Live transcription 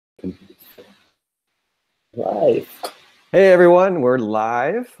Live. Hey everyone, we're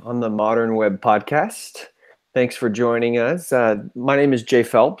live on the Modern Web Podcast. Thanks for joining us. My name is Jay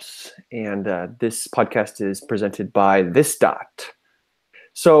Phelps, and this podcast is presented by This Dot.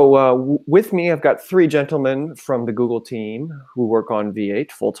 So with me, I've got three gentlemen from the Google team who work on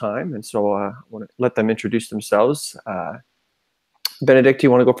V8 full-time, and so I want to let them introduce themselves. Benedikt, do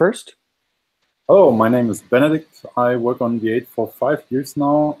you want to go first? Oh, my name is Benedikt. I work on V8 for 5 years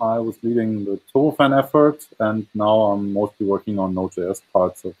now. I was leading the Turbofan effort, and now I'm mostly working on Node.js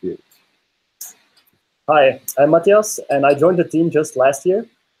parts of V8. Hi, I'm Mathias, and I joined the team just last year.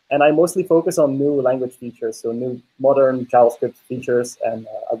 And I mostly focus on new language features, so new modern JavaScript features, and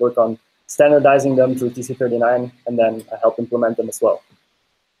I work on standardizing them through TC39, and then I help implement them as well.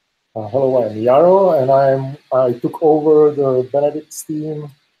 Hello, I'm Jaro, and I took over the Benedikt's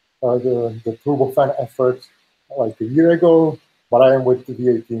team, the Turbofan effort like a year ago, but I am with the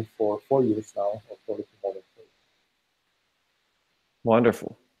V8 team for 4 years now, or for a little more than 4 years.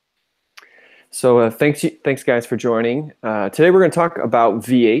 Wonderful. So thanks guys for joining. Today we're going to talk about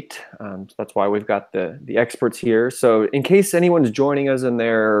V8. So that's why we've got the experts here. So in case anyone's joining us and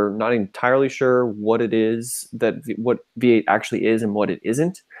they're not entirely sure what it is what V8 actually is and what it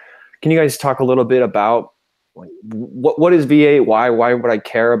isn't, can you guys talk a little bit about what is V8? Why would I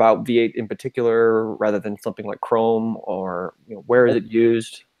care about V8 in particular rather than something like Chrome, or where is it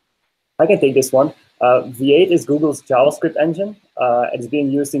used? I can take this one. V8 is Google's JavaScript engine. It's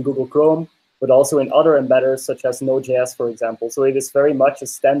being used in Google Chrome, but also in other embedders such as Node.js, for example. So it is very much a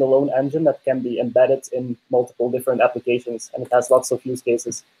standalone engine that can be embedded in multiple different applications, and it has lots of use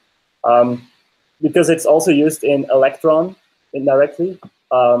cases. Because it's also used in Electron indirectly,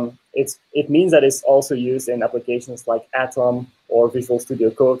 it means that it's also used in applications like Atom or Visual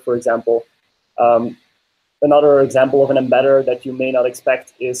Studio Code, for example. Another example of an embedder that you may not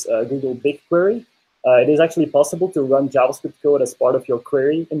expect is Google BigQuery. It is actually possible to run JavaScript code as part of your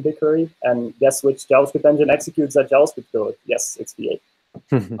query in BigQuery, and guess which JavaScript engine executes that JavaScript code? Yes, it's V8.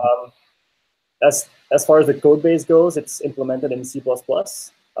 As far as the code base goes, it's implemented in C++.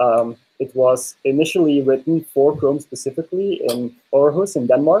 It was initially written for Chrome specifically in Aarhus in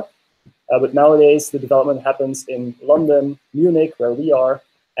Denmark, but nowadays the development happens in London, Munich, where we are,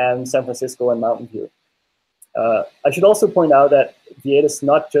 and San Francisco and Mountain View. I should also point out that V8 is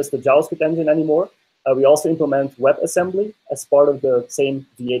not just a JavaScript engine anymore. We also implement WebAssembly as part of the same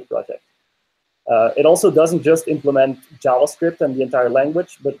V8 project. It also doesn't just implement JavaScript and the entire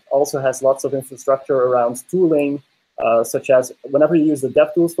language, but also has lots of infrastructure around tooling, such as whenever you use the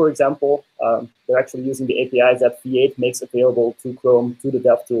DevTools, for example, they're actually using the APIs that V8 makes available to Chrome, to the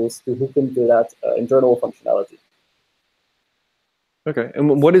DevTools, to hook into that internal functionality. Okay,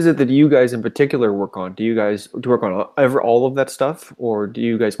 and what is it that you guys in particular work on? Do you guys work on all of that stuff, or do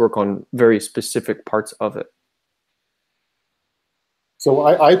you guys work on very specific parts of it? So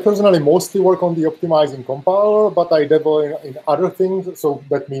I personally mostly work on the optimizing compiler, but I dabble in other things. So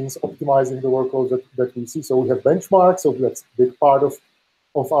that means optimizing the workloads that we see. So we have benchmarks, so that's a big part of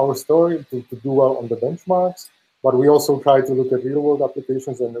our story, to do well on the benchmarks. But we also try to look at real-world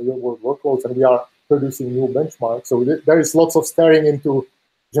applications and real-world workloads, and we are producing new benchmarks. So there is lots of staring into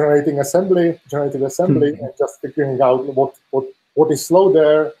generative assembly, and just figuring out what is slow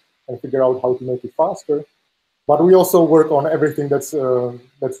there and figure out how to make it faster. But we also work on everything that's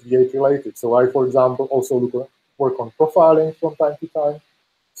V8 related. So I, for example, also work on profiling from time to time.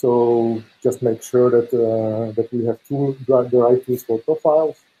 So just make sure that we have the right tools for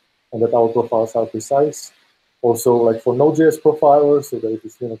profiles and that our profiles are precise. Also, like for Node.js profilers, so there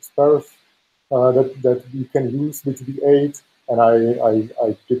is Linux perf that we can use with V8, and I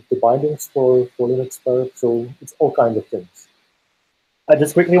did the bindings for Linux perf. So it's all kinds of things. I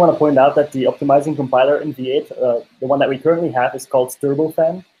just quickly want to point out that the optimizing compiler in V8, the one that we currently have, is called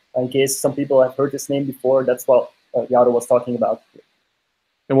Turbofan. In case some people have heard this name before, that's what Jaro was talking about.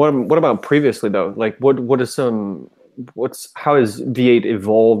 And what about previously though? Like how has V8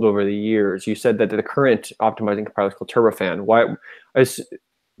 evolved over the years? You said that the current optimizing compiler is called Turbofan. Why?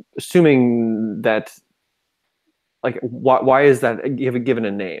 Assuming that, like, why is that given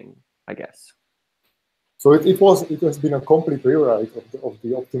a name? I guess. So it has been a complete rewrite of the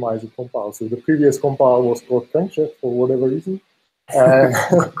optimizing compile. So the previous compile was called Crankshaft for whatever reason.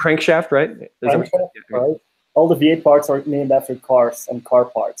 Crankshaft, right? Crankshaft, right? All the V8 parts are named after cars and car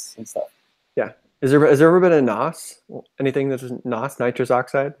parts and stuff. Yeah. Has there ever been a NOS? Anything that is NOS, nitrous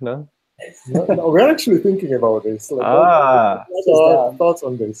oxide? No? No, we're actually thinking about this. Like, thoughts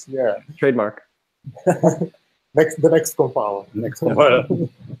on this? Yeah. Trademark. The next compile. Next compile.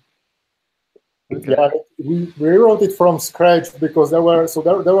 Yeah, we rewrote it from scratch because there were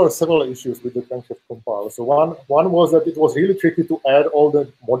several issues with the Crankshaft compiler. So one was that it was really tricky to add all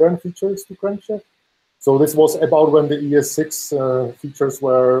the modern features to Crankshaft. So this was about when the ES6 features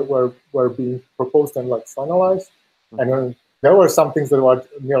were being proposed and like finalized, and there were some things that were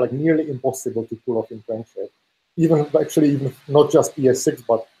nearly impossible to pull off in Crankshaft. Even not just ES6,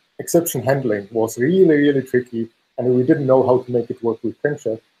 but exception handling was really tricky, and we didn't know how to make it work with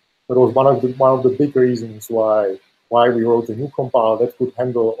Crankshaft. That was one of the big reasons why we wrote a new compiler that could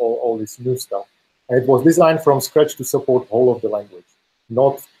handle all this new stuff. And it was designed from scratch to support whole of the language.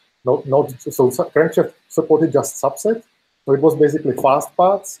 So Crankshaft supported just subset. So it was basically fast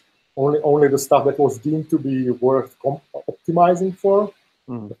paths, only the stuff that was deemed to be worth optimizing for.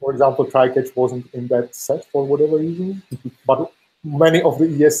 For example, try-catch wasn't in that set for whatever reason, but many of the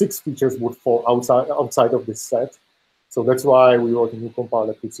ES6 features would fall outside of this set. So that's why we wrote a new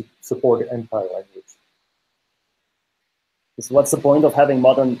compiler to support the entire language. So what's the point of having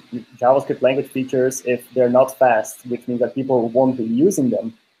modern JavaScript language features if they're not fast, which means that people won't be using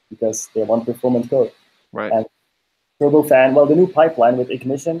them because they want performant code? Right. And Turbofan, well, the new pipeline with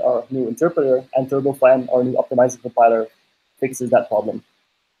Ignition, our new interpreter, and Turbofan, our new optimizing compiler, fixes that problem.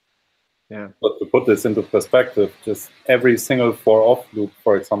 Yeah. But to put this into perspective, just every single for-off loop,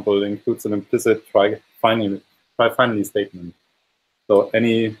 for example, includes an implicit try finally statement. So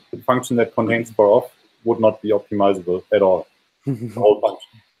any function that contains for-off would not be optimizable at all. The whole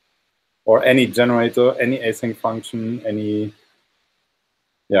function. Or any generator, any async function, any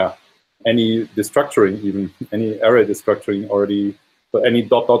destructuring even, any array destructuring already, so any ...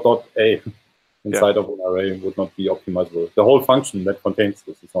 a inside of an array would not be optimizable. The whole function that contains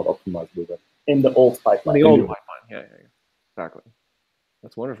this is not optimizable then. In the old pipeline. In the old pipeline, yeah, exactly.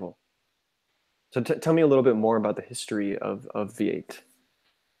 That's wonderful. So tell me a little bit more about the history of V8.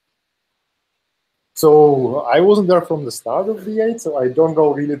 So I wasn't there from the start of V8, so I don't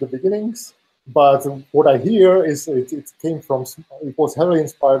know really the beginnings. But what I hear is it was heavily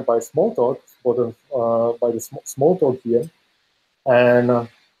inspired by Smalltalk, by the Smalltalk VM, and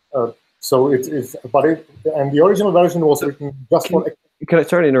and the original version was written just for. Can I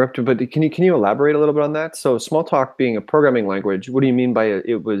start to interrupt you? But can you elaborate a little bit on that? So Smalltalk being a programming language, what do you mean by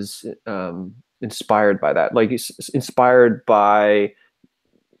it was inspired by that? Like inspired by.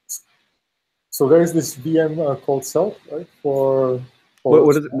 So there is this VM called Self, right?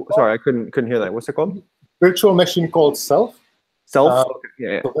 What is it? Sorry, I couldn't hear that. What's it called? Virtual machine called Self. Self.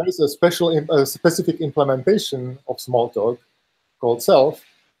 Yeah. So there is a specific implementation of Smalltalk called Self,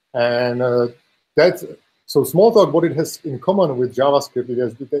 and so Smalltalk, what it has in common with JavaScript,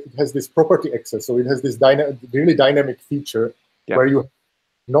 it has this property access. So it has this really dynamic feature where you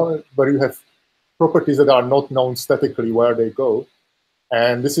have properties that are not known statically where they go.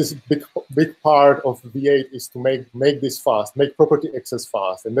 And this is big part of V8 is to make this fast, make property access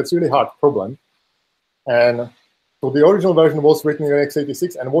fast, and that's a really hard problem. And so the original version was written in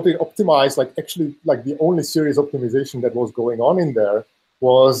x86, and what it optimized, the only serious optimization that was going on in there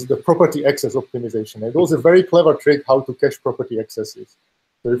was the property access optimization. It was a very clever trick how to cache property accesses.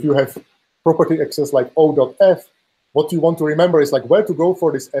 So if you have property access like O.f, what you want to remember is where to go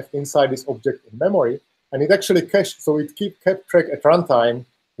for this f inside this object in memory. And it actually cached, so it kept track at runtime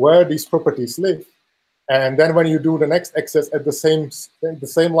where these properties live. And then when you do the next access at the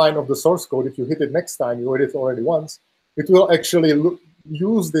same line of the source code, if you hit it next time, you hit it already once, it will actually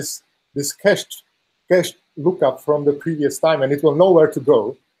use this cached lookup from the previous time, and it will know where to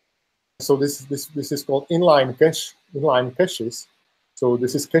go. So this is called inline caches. So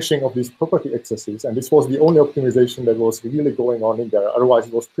this is caching of these property accesses, and this was the only optimization that was really going on in there. Otherwise,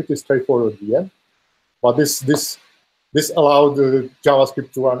 it was pretty straightforward VM. But this allowed the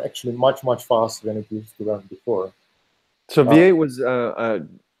JavaScript to run actually much faster than it used to run before. So V8 was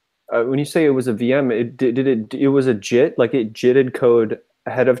when you say it was a VM, it was a JIT, like it JITted code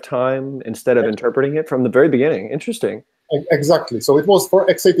ahead of time instead of interpreting it from the very beginning. Interesting. Exactly. So it was for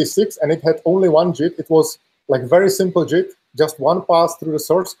x86, and it had only one JIT. It was very simple JIT, just one pass through the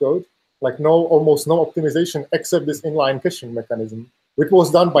source code, almost no optimization except this inline caching mechanism, which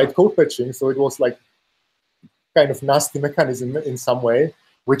was done by code patching. So it was kind of nasty mechanism in some way,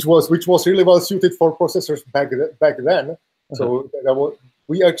 which was really well suited for processors back then. So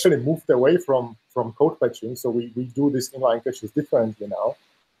we actually moved away from code patching. So we do this inline caches differently now,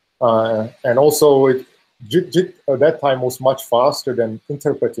 and also JIT at that time was much faster than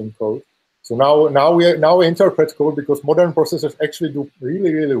interpreting code. So now we interpret code because modern processors actually do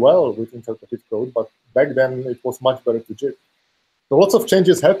really well with interpreted code, but back then it was much better to JIT. So lots of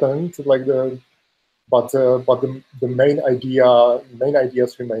changes happened, but the main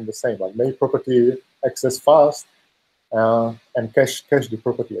ideas remain the same. Like make property access fast and cache the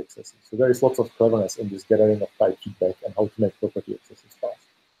property accesses. So there is lots of cleverness in this gathering of type feedback and how to make property accesses fast.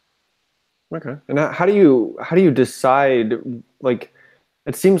 Okay. And how do you decide, like,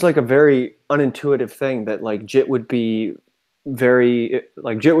 it seems like a very unintuitive thing that like JIT would be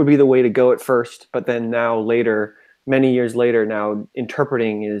JIT would be the way to go at first, but then now later, many years later, now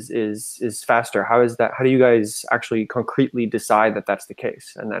interpreting is faster. How is that? How do you guys actually concretely decide that that's the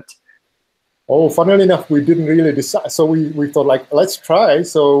case? And that? Oh, funnily enough, we didn't really decide. So we thought like, let's try.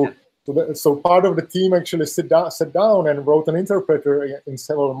 So part of the team actually sat down and wrote an interpreter in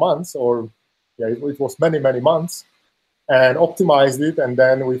several months, or yeah, it was many months, and optimized it. And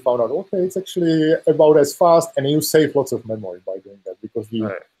then we found out, okay, it's actually about as fast, and you save lots of memory by doing that, because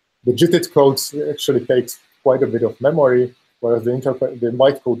the JIT codes actually takes quite a bit of memory, whereas the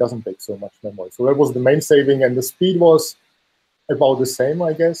bytecode doesn't take so much memory. So that was the main saving, and the speed was about the same,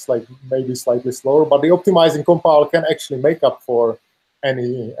 I guess, like maybe slightly slower. But the optimizing compile can actually make up for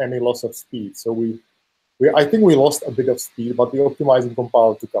any loss of speed. So I think we lost a bit of speed, but the optimizing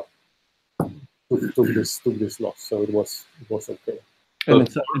compile took this loss. So it was okay. And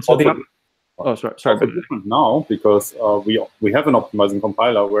so sorry. But different now, because we have an optimizing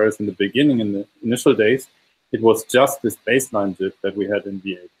compiler, whereas in the beginning, in the initial days, it was just this baseline JIT that we had in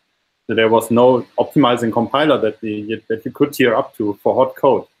V8. So there was no optimizing compiler that you could tier up to for hot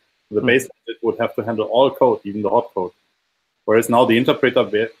code. The baseline JIT would have to handle all code, even the hot code. Whereas now the interpreter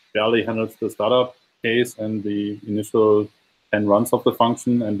barely handles the startup case and the initial 10 runs of the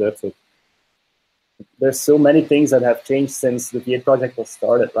function, and that's it. There's so many things that have changed since the V8 project was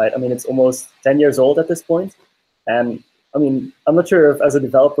started, right? I mean, it's almost 10 years old at this point. And I mean, I'm not sure if as a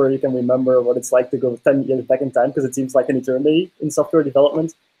developer you can remember what it's like to go 10 years back in time, because it seems like an eternity in software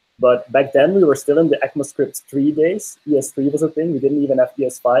development. But back then we were still in the ECMAScript 3 days. ES3 was a thing. We didn't even have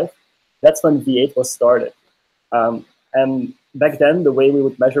ES5. That's when V8 was started. And back then, the way we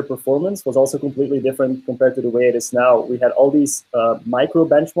would measure performance was also completely different compared to the way it is now. We had all these micro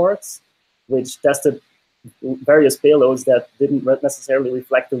benchmarks, which tested various payloads that didn't necessarily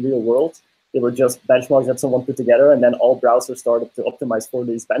reflect the real world. They were just benchmarks that someone put together, and then all browsers started to optimize for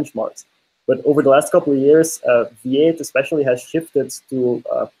these benchmarks. But over the last couple of years, V8 especially has shifted to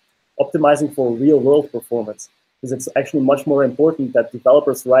optimizing for real-world performance, because it's actually much more important that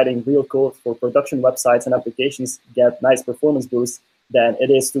developers writing real code for production websites and applications get nice performance boosts than it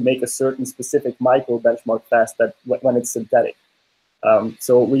is to make a certain specific micro benchmark fast when it's synthetic.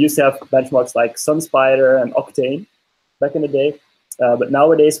 So we used to have benchmarks like SunSpider and Octane back in the day, but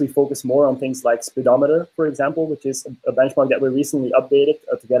nowadays we focus more on things like speedometer, for example, which is a benchmark that we recently updated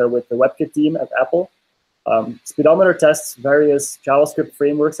together with the WebKit team at Apple. Speedometer tests various JavaScript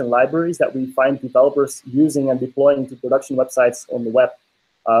frameworks and libraries that we find developers using and deploying to production websites on the web.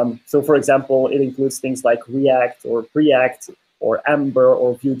 So for example, it includes things like React or Preact or Ember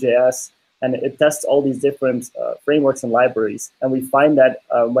or Vue.js. And it tests all these different frameworks and libraries. And we find that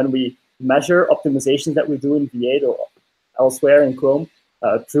when we measure optimizations that we do in V8 or elsewhere in Chrome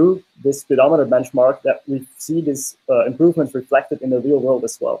through this speedometer benchmark, that we see this improvements reflected in the real world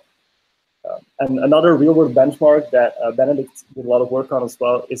as well. And another real-world benchmark that Benedikt did a lot of work on as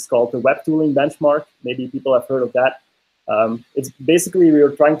well is called the web tooling benchmark. Maybe people have heard of that. It's basically we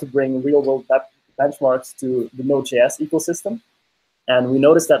are trying to bring real-world benchmarks to the Node.js ecosystem. And we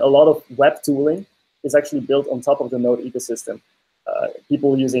noticed that a lot of web tooling is actually built on top of the Node ecosystem.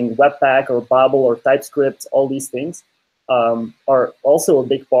 People using Webpack or Babel or TypeScript, all these things are also a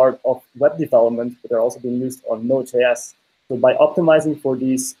big part of web development, but they're also being used on Node.js. So by optimizing for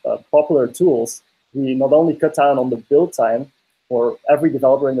these popular tools, we not only cut down on the build time for every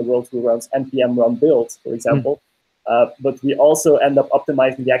developer in the world who runs npm run build, for example, but we also end up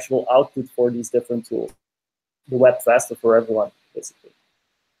optimizing the actual output for these different tools, the web faster for everyone, basically.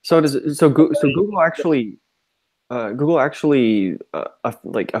 So Google actually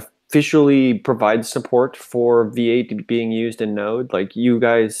like officially provides support for V8 being used in Node? Like you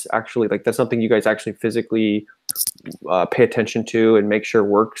guys actually, like that's something you guys actually physically pay attention to and make sure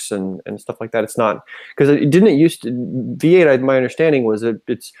works and stuff like that? It's not, because it didn't used to, V8, my understanding was that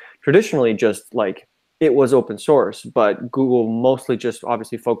it's traditionally just like, it was open source, but Google mostly just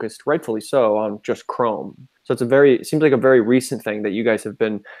obviously focused, rightfully so, on just Chrome. So it's it seems like a very recent thing that you guys have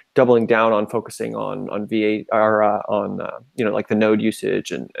been doubling down on, focusing on V8 or on you know, like the Node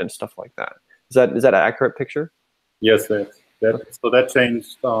usage and stuff like that. Is that an accurate picture? Yes, so that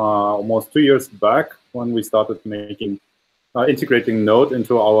changed almost 2 years back when we started integrating Node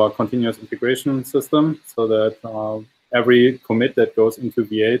into our continuous integration system, so that every commit that goes into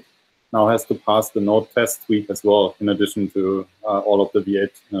V8 now has to pass the Node test suite as well, in addition to all of the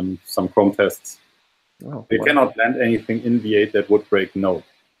V8 and some Chrome tests. Oh, they cannot land anything in V8 that would break Node.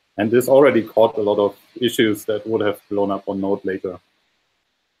 And this already caused a lot of issues that would have blown up on Node later.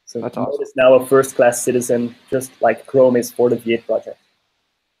 So that's Node awesome. is now a first-class citizen, just like Chrome is for the V8 project.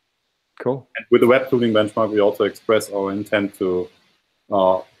 Cool. And with the web tooling benchmark, we also express our intent to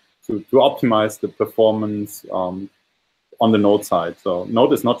optimize the performance on the Node side. So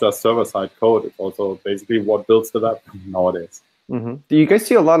Node is not just server-side code; it's also basically what builds the web nowadays. Mm-hmm. Do you guys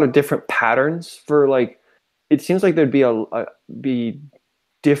see a lot of different patterns for, like? It seems like there'd be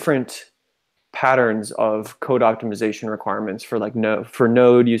different patterns of code optimization requirements for like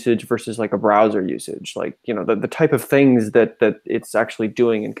Node usage versus like a browser usage, like, you know, the type of things that it's actually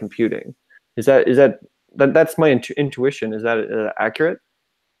doing in computing. That's my intuition. Is that accurate?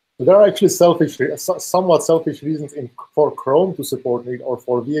 There are actually somewhat selfish reasons for Chrome to support it or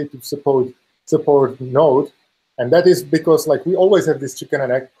for V8 to support Node, and that is because, like, we always have this chicken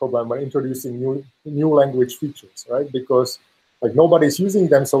and egg problem when introducing new language features, right? Because, like, nobody's using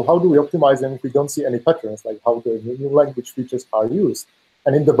them, so how do we optimize them if we don't see any patterns, like how the new language features are used?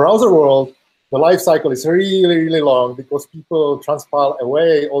 And in the browser world, the life cycle is really, really long because people transpile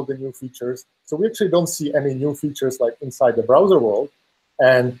away all the new features. So we actually don't see any new features like inside the browser world.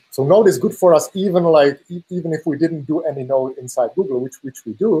 And so Node is good for us, even if we didn't do any Node inside Google, which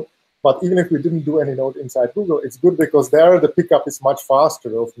we do. But even if we didn't do any Node inside Google, it's good because there the pickup is much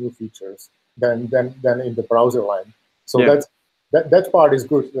faster of new features than in the browser line. So yeah. that part is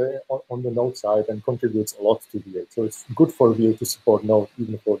good on the Node side and contributes a lot to V8. So it's good for V8 to support Node,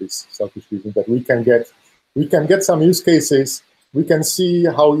 even for this selfish reason that we can get some use cases. We can see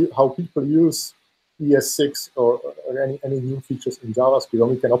how people use ES6 or any new features in JavaScript,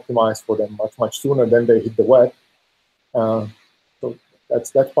 and we can optimize for them much sooner than they hit the web. So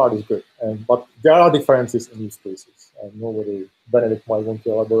that part is good. But there are differences in use cases. Nobody, Benedikt might want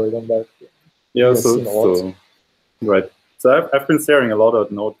to elaborate on that. Yeah, right. So I've been staring a lot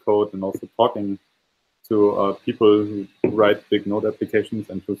at Node code and also talking to people who write big Node applications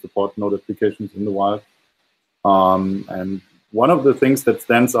and to support Node applications in the wild. And one of the things that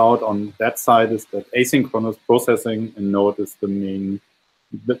stands out on that side is that asynchronous processing in Node is the main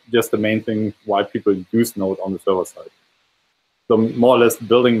thing why people use Node on the server side. So more or less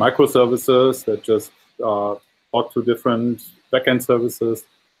building microservices that just talk to different backend services.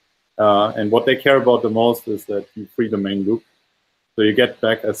 And what they care about the most is that you free the main loop. So you get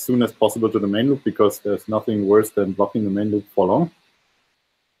back as soon as possible to the main loop because there's nothing worse than blocking the main loop for long.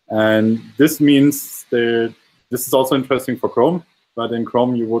 And this means that this is also interesting for Chrome, but in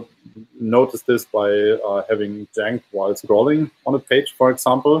Chrome you would notice this by having jank while scrolling on a page, for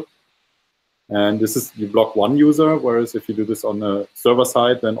example. And this is, you block one user, whereas if you do this on a server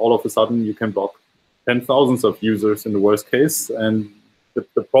side, then all of a sudden you can block 10,000s of users in the worst case, and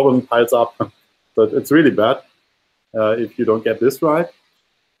the problem piles up. But it's really bad if you don't get this right.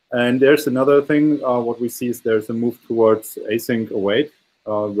 And there's another thing, what we see is there's a move towards async await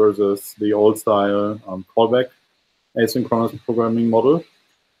versus the old style callback asynchronous programming model.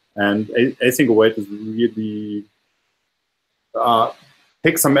 And async await is really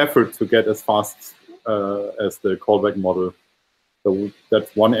takes some effort to get as fast as the callback model. So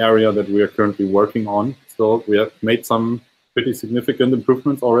that's one area that we are currently working on. So we have made some pretty significant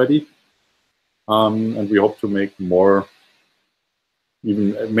improvements already, and we hope to make more,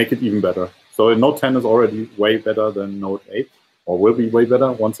 make it even better. So Node 10 is already way better than Node 8, or will be way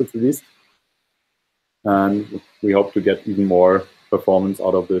better once it's released. And we hope to get even more performance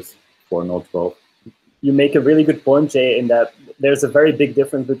out of this for Node 12. You make a really good point, Jay, in that there's a very big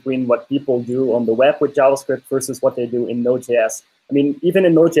difference between what people do on the web with JavaScript versus what they do in Node.js. I mean, even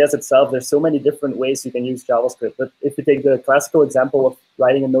in Node.js itself, there's so many different ways you can use JavaScript. But if you take the classical example of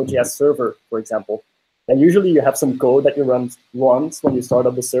writing a Node.js server, for example, then usually you have some code that you run once when you start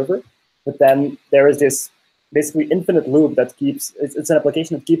up the server. But then there is this basically infinite loop that keeps, it's an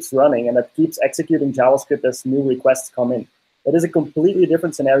application that keeps running and that keeps executing JavaScript as new requests come in. That is a completely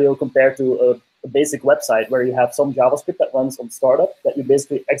different scenario compared to a basic website where you have some JavaScript that runs on startup that you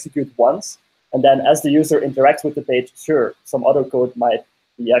basically execute once. And then as the user interacts with the page, sure, some other code might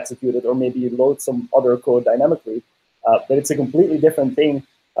be executed, or maybe you load some other code dynamically. But it's a completely different thing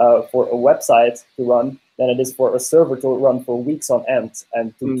for a website to run than it is for a server to run for weeks on end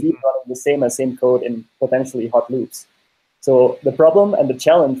and to keep running the same code in potentially hot loops. So the problem and the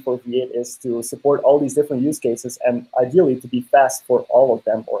challenge for V8 is to support all these different use cases and ideally to be fast for all of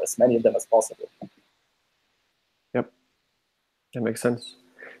them or as many of them as possible. Yep, that makes sense.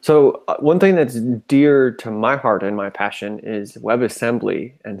 So one thing that's dear to my heart and my passion is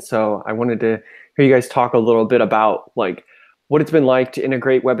WebAssembly. And so I wanted to hear you guys talk a little bit about like what it's been like to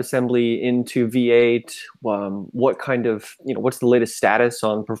integrate WebAssembly into V8. What kind of, what's the latest status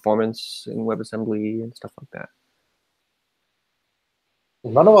on performance in WebAssembly and stuff like that?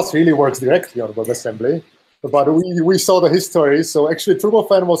 None of us really works directly on WebAssembly, but we saw the history. So actually,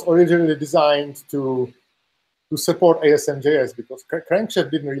 Turbofan was originally designed to support ASM.js because Crankshaft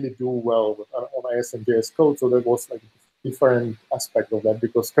didn't really do well on ASM.js code. So that was like a different aspect of that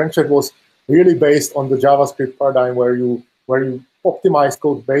because Crankshaft was really based on the JavaScript paradigm where you optimize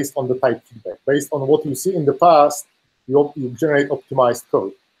code based on the type feedback. Based on what you see in the past, you generate optimized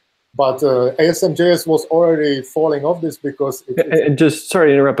code. But ASM.js was already falling off this because and just sorry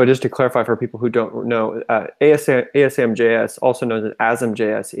to interrupt, but just to clarify for people who don't know, ASM.js, also known as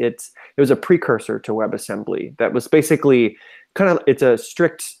ASM.js, it was a precursor to WebAssembly that was basically it's a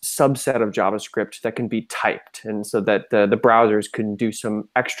strict subset of JavaScript that can be typed, and so that the browsers can do some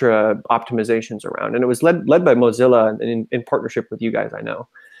extra optimizations around. And it was led by Mozilla in partnership with you guys, I know.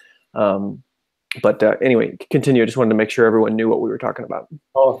 But anyway, continue. I just wanted to make sure everyone knew what we were talking about.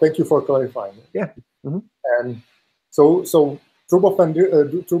 Oh, thank you for clarifying. Yeah. Mm-hmm. And so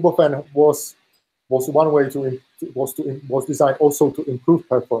Turbofan was one way was designed also to improve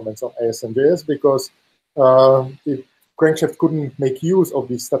performance on ASM.js because Crankshaft couldn't make use of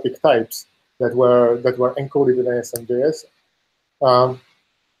these static types that were encoded in ASM.js.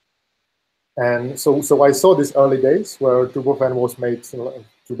 And so I saw these early days where Turbofan was made similar.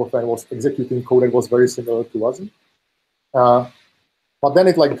 Turbofan was executing code that was very similar to WASM. But then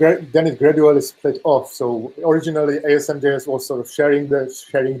it gradually split off. So originally ASM.js was sort of sharing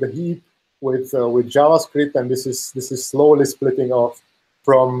the heap with JavaScript, and this is slowly splitting off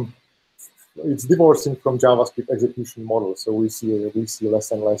from. It's divorcing from JavaScript execution model. So we see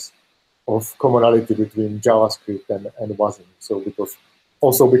less and less of commonality between JavaScript and WASM. So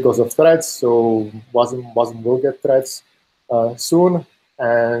because of threads, so WASM will get threads soon.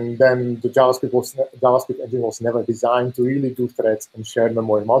 And then the JavaScript engine was never designed to really do threads and shared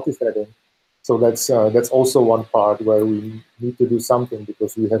memory multi-threading. So that's also one part where we need to do something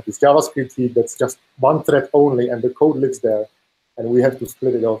because we have this JavaScript heap that's just one thread only, and the code lives there, and we have to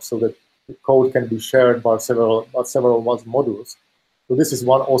split it off so that the code can be shared by several WASM modules. So this is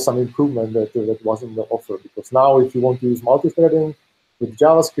one awesome improvement that WASM will offer because now if you want to use multi-threading with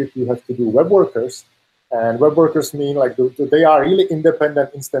JavaScript, you have to do web workers. And web workers mean like they are really independent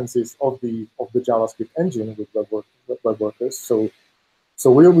instances of the JavaScript engine with web workers. So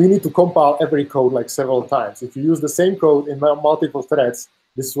we need to compile every code like several times. If you use the same code in multiple threads,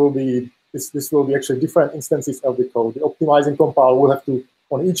 this will be actually different instances of the code. The optimizing compiler will have to,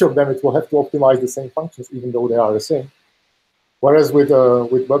 on each of them, it will have to optimize the same functions even though they are the same. Whereas with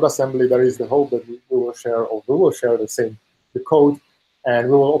WebAssembly, there is the hope that we will share the code.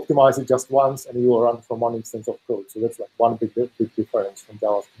 And we will optimize it just once, and we will run from one instance of code. So that's like one big difference from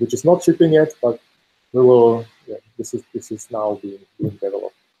JavaScript, which is not shipping yet, but we will. Yeah, this is now being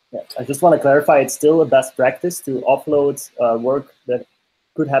developed. Yeah, I just want to clarify. It's still a best practice to offload work that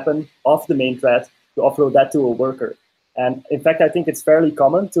could happen off the main thread to offload that to a worker. And in fact, I think it's fairly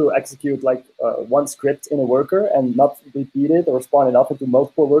common to execute like one script in a worker and not repeat it or spawn it off into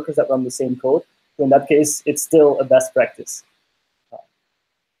multiple workers that run the same code. So in that case, it's still a best practice.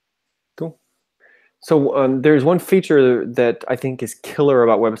 Cool. So there's one feature that I think is killer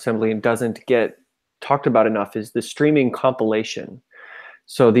about WebAssembly and doesn't get talked about enough is the streaming compilation.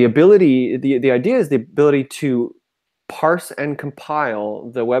 So the idea is the ability to parse and compile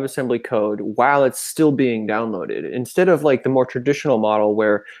the WebAssembly code while it's still being downloaded, instead of like the more traditional model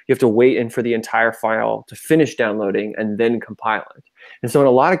where you have to wait for the entire file to finish downloading and then compile it. And so in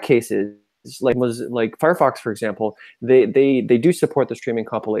a lot of cases, like Firefox, for example, they do support the streaming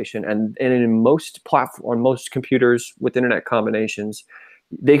compilation, and in most on most computers with internet combinations,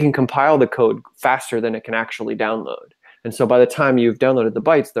 they can compile the code faster than it can actually download. And so by the time you've downloaded the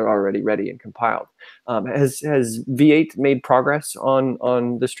bytes, they're already ready and compiled. Has V8 made progress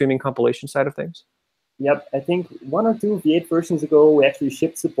on the streaming compilation side of things? Yep, I think 1 or 2 V8 versions ago, we actually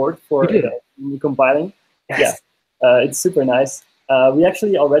shipped support for compiling. Yes. Yeah, it's super nice. We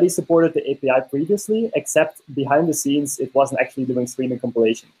actually already supported the API previously, except behind the scenes, it wasn't actually doing streaming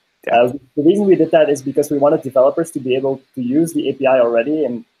compilation. Yeah. The reason we did that is because we wanted developers to be able to use the API already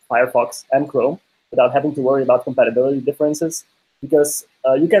in Firefox and Chrome without having to worry about compatibility differences, because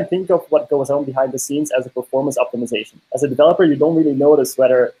you can think of what goes on behind the scenes as a performance optimization. As a developer, you don't really notice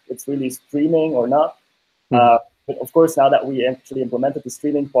whether it's really streaming or not. But of course, now that we actually implemented the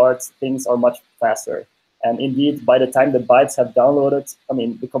streaming parts, things are much faster. And indeed, by the time the bytes have downloaded, I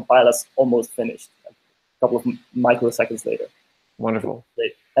mean, the compiler is almost finished a couple of microseconds later. Wonderful.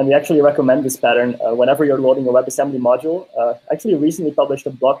 And we actually recommend this pattern whenever you're loading a WebAssembly module. Actually recently published a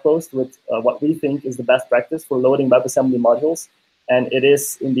blog post with what we think is the best practice for loading WebAssembly modules. And it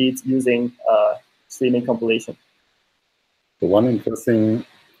is indeed using streaming compilation. The one interesting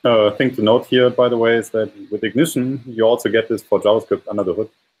thing to note here, by the way, is that with Ignition, you also get this for JavaScript under the hood.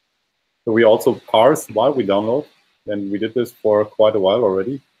 So we also parse while we download, and we did this for quite a while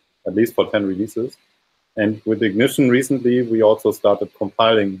already, at least for 10 releases. And with Ignition recently, we also started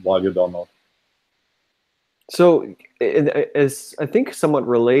compiling while you download. So as I think somewhat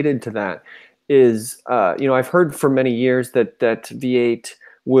related to that is, I've heard for many years that V8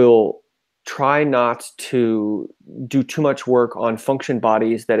 will try not to do too much work on function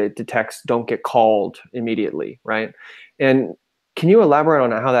bodies that it detects don't get called immediately, right? And can you elaborate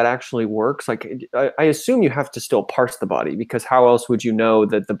on how that actually works? Like, I assume you have to still parse the body, because how else would you know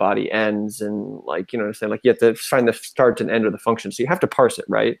that the body ends? And like, you have to find the start and end of the function. So you have to parse it,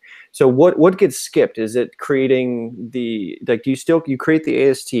 right? So what gets skipped? Is it creating do you create the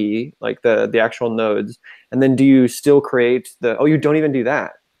AST, like the actual nodes, and then do you still create you don't even do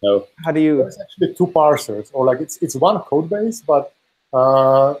that? No. How do you? There's actually two parsers, or like it's one code base, but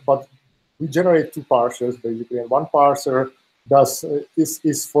we generate two parsers basically, and one parser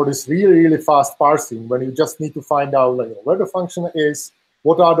is for this really fast parsing, when you just need to find out where the function is,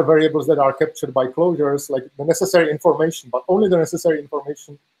 what are the variables that are captured by closures, like the necessary information, but only the necessary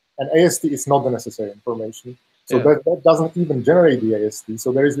information, and AST is not the necessary information. So that doesn't even generate the AST.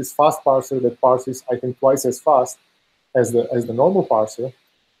 So there is this fast parser that parses, I think, twice as fast as the normal parser.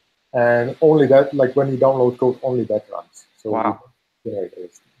 And only that, like when you download code, only that runs. So wow. We generate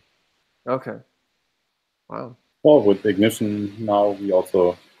AST. Okay. Wow. Well, with Ignition now, we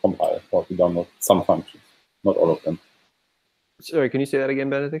also compile or we download some functions, not all of them. Sorry, can you say that again,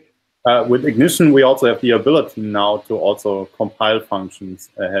 Benedikt? With Ignition, we also have the ability now to also compile functions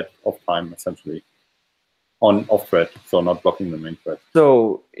ahead of time, essentially, on off-thread, so not blocking the main thread.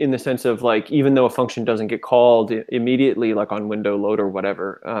 So in the sense of like, even though a function doesn't get called immediately, like on window load or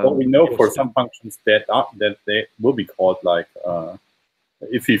whatever. Well, we know for some functions that they will be called, like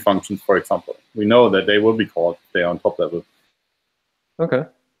IFI functions, for example. We know that they will be called. They are on top level. Okay.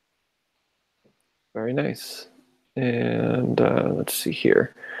 Very nice. And let's see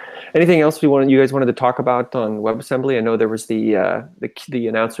here. Anything else you guys wanted to talk about on WebAssembly? I know there was the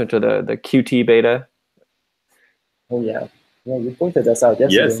announcement of the Qt beta. Oh yeah, you pointed us out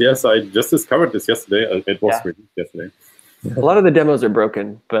yesterday. Yes, I just discovered this yesterday. It was released yesterday. A lot of the demos are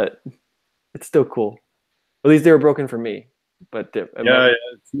broken, but it's still cool. At least they were broken for me. But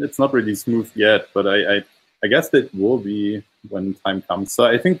it's not really smooth yet, but I guess that will be when time comes. So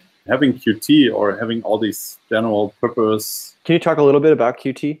I think having Qt or having all these general purpose. Can you talk a little bit about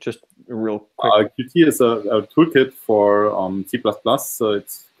Qt, just real quick? Qt is a toolkit for C++. So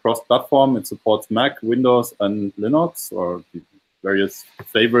it's cross-platform. It supports Mac, Windows, and Linux, or the various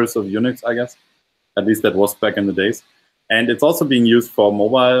flavors of Unix, I guess. At least that was back in the days. And it's also being used for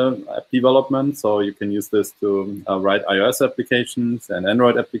mobile app development. So you can use this to write iOS applications and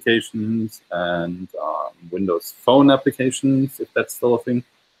Android applications and Windows Phone applications, if that's still a thing.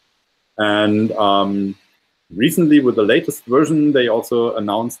 And recently, with the latest version, they also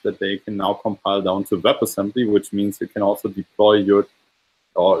announced that they can now compile down to WebAssembly, which means you can also deploy the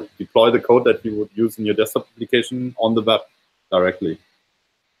code that you would use in your desktop application on the web directly.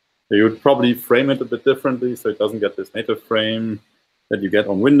 You would probably frame it a bit differently, so it doesn't get this native frame that you get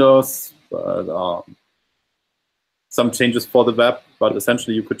on Windows, but some changes for the web. But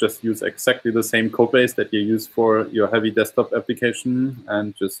essentially, you could just use exactly the same code base that you use for your heavy desktop application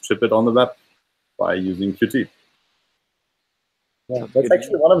and just ship it on the web by using Qt. Yeah, that's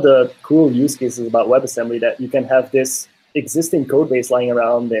actually one of the cool use cases about WebAssembly, that you can have this existing code base lying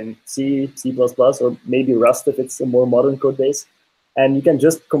around in C, C++, or maybe Rust if it's a more modern code base. And you can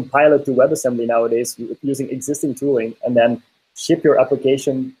just compile it to WebAssembly nowadays using existing tooling, and then ship your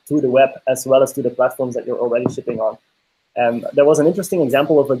application to the web as well as to the platforms that you're already shipping on. And there was an interesting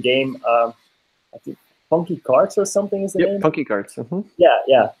example of a game, I think Funky Cards or something is the name? Funky Cards. Mm-hmm.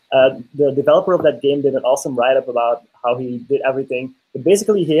 Yeah. The developer of that game did an awesome write-up about how he did everything. But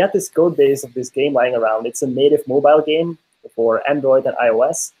basically, he had this code base of this game lying around. It's a native mobile game for Android and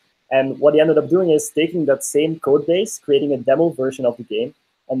iOS. And what he ended up doing is taking that same code base, creating a demo version of the game,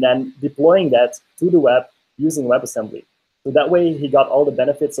 and then deploying that to the web using WebAssembly. So that way, he got all the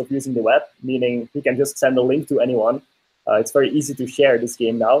benefits of using the web, meaning he can just send a link to anyone. It's very easy to share this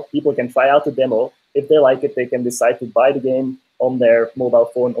game now. People can try out the demo. If they like it, they can decide to buy the game on their mobile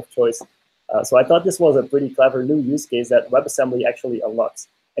phone of choice. So I thought this was a pretty clever new use case that WebAssembly actually unlocks.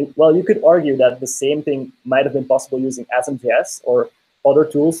 And well, you could argue that the same thing might have been possible using ASM.js or other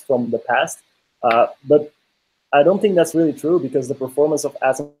tools from the past, but I don't think that's really true because the performance of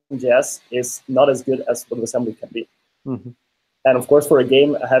ASM.js is not as good as WebAssembly can be. Mm-hmm. And of course, for a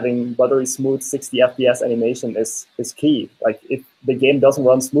game, having buttery smooth 60 FPS animation is key. Like if the game doesn't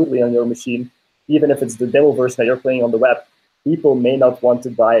run smoothly on your machine, even if it's the demo version that you're playing on the web, people may not want to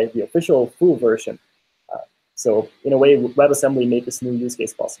buy the official full version. So in a way, WebAssembly made this new use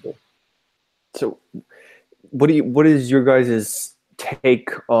case possible. So what is your guys' take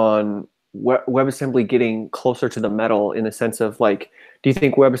on WebAssembly getting closer to the metal in the sense of, like, do you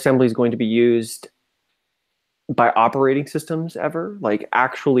think WebAssembly is going to be used by operating systems ever? Like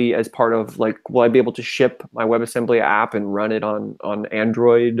actually as part of, like, will I be able to ship my WebAssembly app and run it on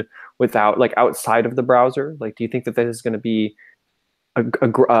Android without, like, outside of the browser? Like, do you think that this is going to be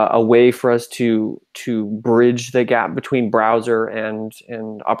a way for us to bridge the gap between browser and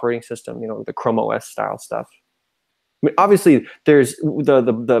operating system, you know, the Chrome OS style stuff? I mean, obviously, there's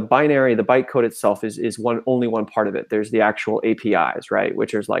the binary, the bytecode itself is only one part of it. There's the actual APIs, right?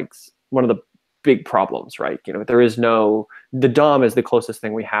 Which is like one of the big problems, right? You know, there is no, the DOM is the closest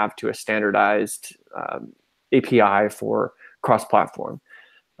thing we have to a standardized API for cross-platform.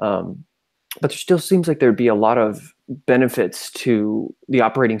 But there still seems like there'd be a lot of benefits to the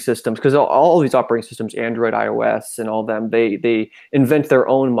operating systems, because all these operating systems, Android, iOS, and all of them, they invent their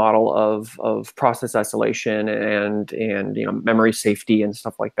own model of process isolation and you know, memory safety and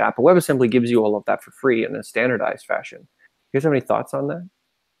stuff like that. But WebAssembly gives you all of that for free in a standardized fashion. You guys have any thoughts on that?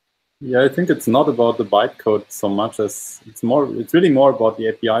 Yeah, I think it's not about the bytecode so much as it's really more about the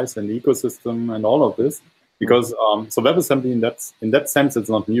APIs and the ecosystem and all of this. Because so WebAssembly in that sense it's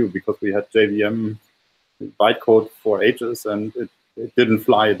not new, because we had JVM bytecode for ages and it didn't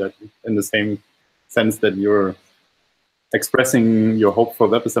fly that in the same sense that you're expressing your hope for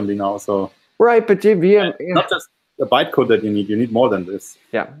WebAssembly now. So right, but JVM, yeah. Not just the bytecode that you need more than this.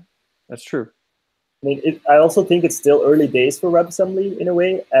 Yeah, that's true. I mean, I also think it's still early days for WebAssembly in a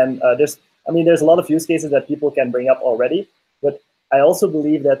way, and there's a lot of use cases that people can bring up already, but I also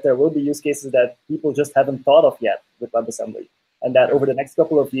believe that there will be use cases that people just haven't thought of yet with WebAssembly, and that over the next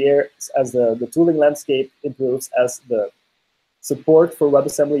couple of years, as the tooling landscape improves, as the support for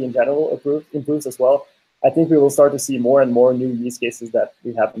WebAssembly in general improves as well, I think we will start to see more and more new use cases that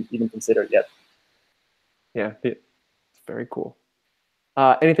we haven't even considered yet. Yeah, it's very cool.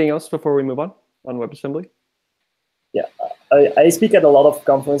 Anything else before we move on WebAssembly? Yeah, I speak at a lot of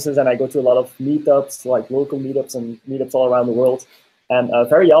conferences and I go to a lot of meetups, like local meetups and meetups all around the world. And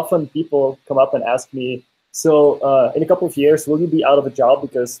very often people come up and ask me, so in a couple of years, will you be out of a job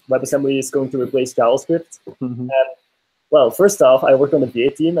because WebAssembly is going to replace JavaScript? Mm-hmm. And well, first off, I work on the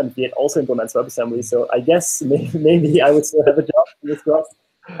V8 team and V8 also implements WebAssembly. So I guess maybe I would still have a job in this class.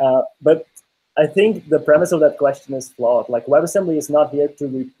 But I think the premise of that question is flawed. Like WebAssembly is not here to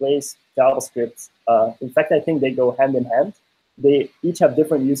replace JavaScript. In fact, I think they go hand in hand. They each have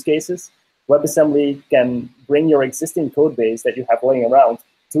different use cases. WebAssembly can bring your existing code base that you have laying around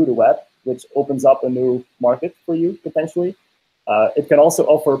to the web, which opens up a new market for you potentially. It can also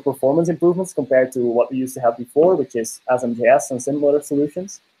offer performance improvements compared to what we used to have before, which is ASM.js and similar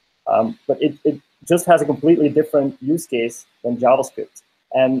solutions. But it just has a completely different use case than JavaScript.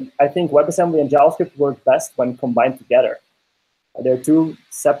 And I think WebAssembly and JavaScript work best when combined together. They're two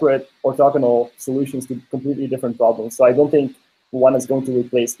separate orthogonal solutions to completely different problems. So I don't think one is going to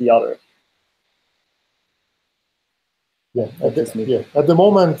replace the other. Yeah, at the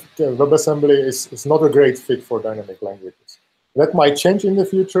moment, WebAssembly is not a great fit for dynamic languages. That might change in the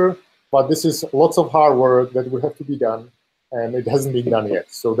future, but this is lots of hard work that will have to be done, and it hasn't been done yet.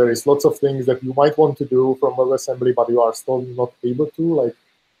 So there is lots of things that you might want to do from WebAssembly, but you are still not able to, like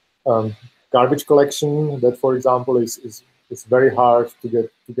garbage collection. That, for example, is very hard to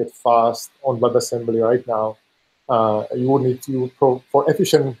get fast on WebAssembly right now. You would need to, for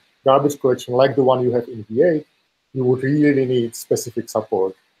efficient garbage collection like the one you have in V8, you would really need specific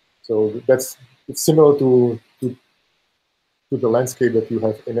support. So it's similar to the landscape that you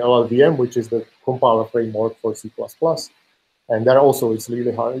have in LLVM, which is the compiler framework for C++. And there also it's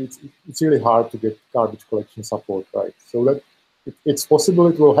really hard. It's really hard to get garbage collection support right. So that it's possible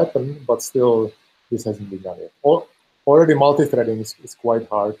it will happen, but still this hasn't been done yet. Already multi-threading is quite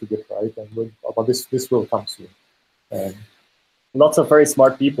hard to get right, but this will come soon. Lots of very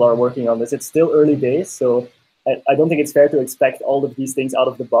smart people are working on this. It's still early days, so I don't think it's fair to expect all of these things out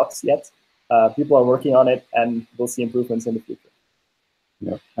of the box yet. People are working on it, and we'll see improvements in the future.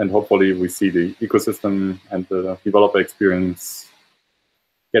 Yeah, and hopefully we see the ecosystem and the developer experience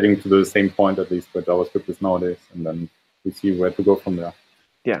getting to the same point, at least where JavaScript is nowadays, and then we see where to go from there.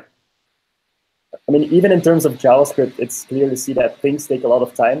 Yeah. I mean, even in terms of JavaScript, it's clear to see that things take a lot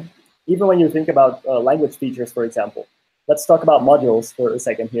of time. Even when you think about language features, for example. Let's talk about modules for a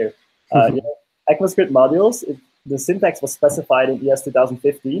second here. You know, ECMAScript modules, the syntax was specified in ES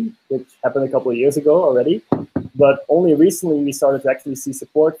 2015, which happened a couple of years ago already. But only recently we started to actually see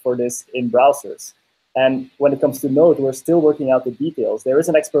support for this in browsers. And when it comes to Node, we're still working out the details. There is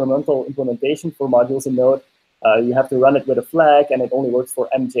an experimental implementation for modules in Node. You have to run it with a flag, and it only works for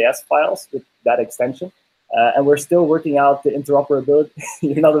MJS files with that extension. And we're still working out the interoperability.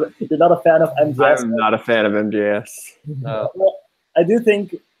 You're not a fan of MJS. I'm not a fan of MJS. No. Well, I do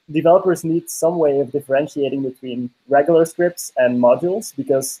think developers need some way of differentiating between regular scripts and modules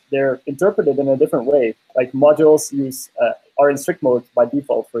because they're interpreted in a different way. Like modules are in strict mode by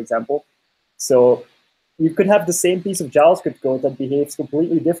default, for example. So you could have the same piece of JavaScript code that behaves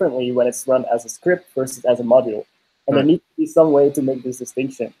completely differently when it's run as a script versus as a module. And there needs to be some way to make this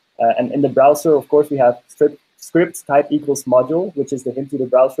distinction. And in the browser, of course, we have script type equals module, which is the hint to the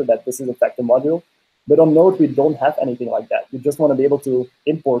browser that this is in fact a module. But on Node, we don't have anything like that. You just want to be able to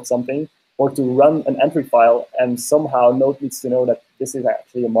import something or to run an entry file, and somehow Node needs to know that this is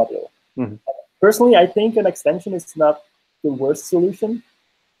actually a module. Mm-hmm. Personally, I think an extension is not the worst solution.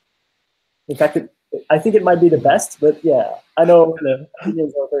 In fact, I think it might be the best, but yeah, I know the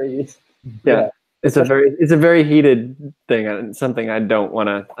opinions are very... Yeah. It's a very heated thing, and something I don't want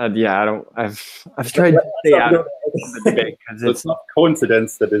to. I've tried to stay out of the debate because it's not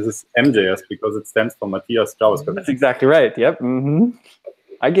coincidence that this is MJS because it stands for Mathias JavaScript. That's exactly right. Yep. Mm-hmm.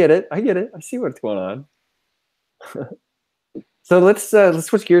 I get it. I see what's going on. So let's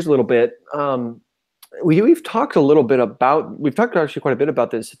switch gears a little bit. We've talked actually quite a bit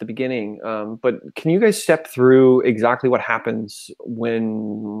about this at the beginning, but can you guys step through exactly what happens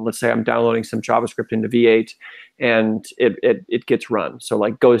when, let's say, I'm downloading some JavaScript into V8 and it gets run? So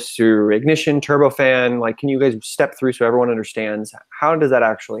like goes through Ignition, Turbofan. Like, can you guys step through so everyone understands how does that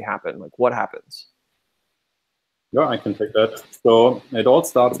actually happen? Like, what happens? Yeah, I can take that. So it all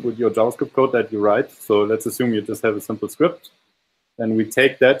starts with your JavaScript code that you write. So let's assume you just have a simple script. Then we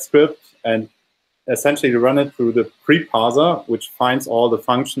take that script and essentially run it through the pre-parser, which finds all the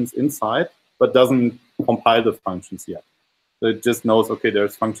functions inside, but doesn't compile the functions yet. So it just knows, okay,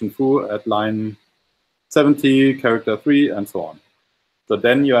 there's function foo at line 70, character 3, and so on. So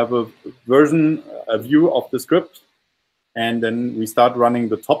then you have a view of the script, and then we start running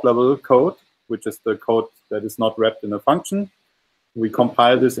the top-level code, which is the code that is not wrapped in a function. We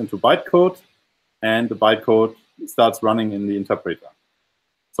compile this into bytecode, and the bytecode starts running in the interpreter.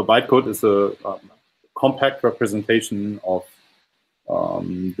 So bytecode is a compact representation of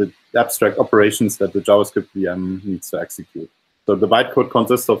the abstract operations that the JavaScript VM needs to execute. So the bytecode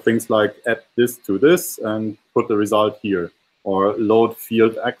consists of things like add this to this and put the result here, or load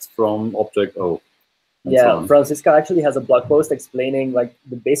field X from object O. Yeah, so Franziska actually has a blog post explaining like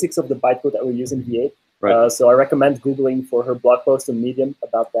the basics of the bytecode that we use in V8. Right. So I recommend Googling for her blog post on Medium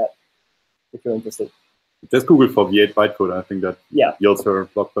about that, if you're interested. Just Google for V8 bytecode. I think that yields her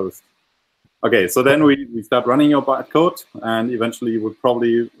blog post. Okay, so then we start running your bytecode, and eventually we'll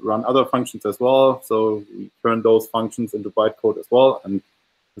probably run other functions as well. So we turn those functions into bytecode as well and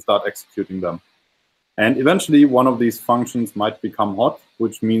start executing them. And eventually one of these functions might become hot,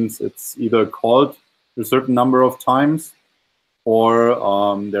 which means it's either called a certain number of times, or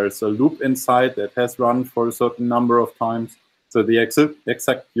there's a loop inside that has run for a certain number of times. So the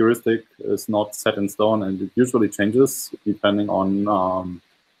exact heuristic is not set in stone, and it usually changes depending on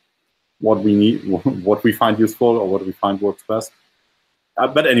what we need, what we find useful, or what we find works best.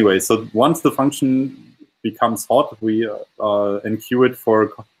 But anyway, so once the function becomes hot, we enqueue it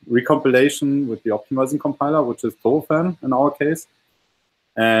for recompilation with the optimizing compiler, which is Turbofan in our case.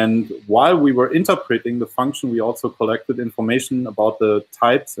 And while we were interpreting the function, we also collected information about the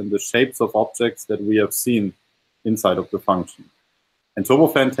types and the shapes of objects that we have seen inside of the function. And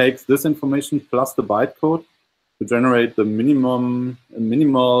Turbofan takes this information plus the bytecode to generate the minimal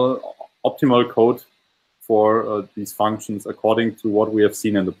optimal code for these functions according to what we have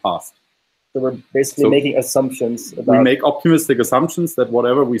seen in the past. So we're basically making assumptions about... We make optimistic assumptions that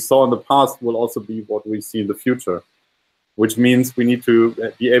whatever we saw in the past will also be what we see in the future, which means we need to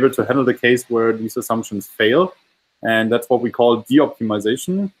be able to handle the case where these assumptions fail. And that's what we call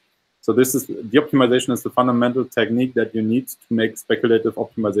de-optimization. So de-optimization is the fundamental technique that you need to make speculative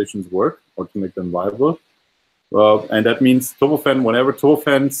optimizations work or to make them viable. And that means Turbofan, whenever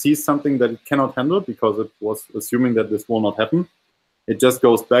Turbofan sees something that it cannot handle because it was assuming that this will not happen, it just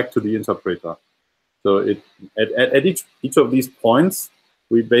goes back to the interpreter. So at each of these points,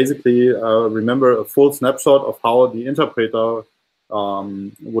 we basically remember a full snapshot of how the interpreter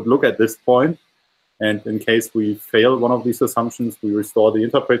would look at this point. And in case we fail one of these assumptions, we restore the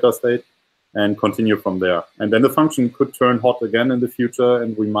interpreter state and continue from there. And then the function could turn hot again in the future,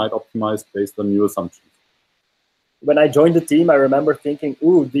 and we might optimize based on new assumptions. When I joined the team, I remember thinking,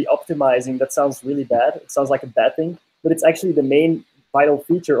 ooh, the optimizing, that sounds really bad. It sounds like a bad thing, but it's actually the main vital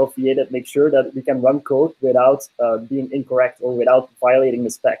feature of V8 that makes sure that we can run code without being incorrect or without violating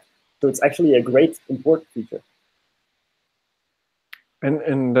the spec. So it's actually a great, important feature.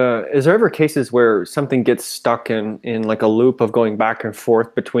 And is there ever cases where something gets stuck in like a loop of going back and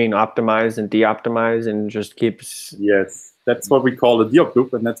forth between optimize and de-optimize and just keeps... Yes, that's what we call a de-op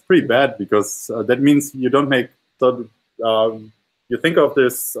loop, and that's pretty bad because that means you don't make... you think of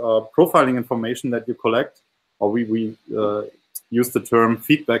this profiling information that you collect, or we use the term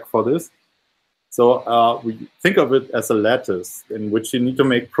feedback for this. So we think of it as a lattice in which you need to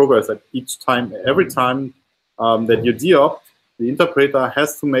make progress at each time. Every time that you de-opt, the interpreter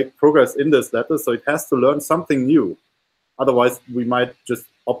has to make progress in this lattice, so it has to learn something new. Otherwise, we might just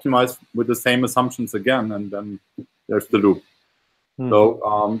optimize with the same assumptions again, and then there's the loop.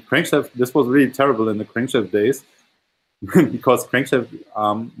 So Crankshaft, this was really terrible in the Crankshaft days because Crankshaft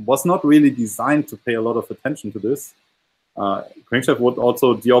was not really designed to pay a lot of attention to this. Crankshaft would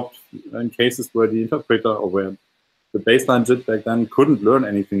also de-opt in cases where the interpreter or where the baseline JIT back then couldn't learn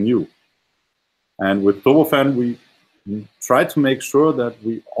anything new. And with Turbofan, we tried to make sure that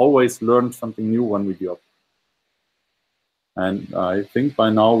we always learn something new when we de-opt. And I think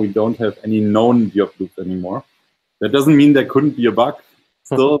by now we don't have any known de-opt loops anymore. That doesn't mean there couldn't be a bug.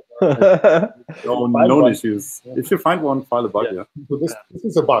 Still, no issues. Yeah. If you find one, file a bug. Yeah. So this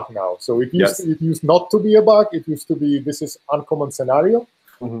is a bug now. So it used not to be a bug. It used to be this is uncommon scenario.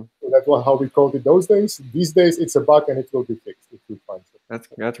 So that was how we called it those days. These days it's a bug and it will be fixed if we find it.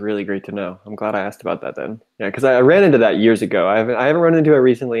 That's really great to know. I'm glad I asked about that then. Yeah, because I ran into that years ago. I haven't run into it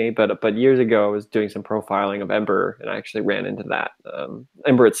recently, but years ago I was doing some profiling of Ember and I actually ran into that.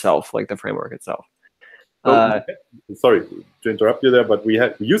 Ember itself, like the framework itself. Sorry to interrupt you there, but we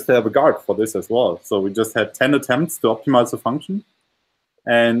used to have a guard for this as well. So we just had 10 attempts to optimize a function.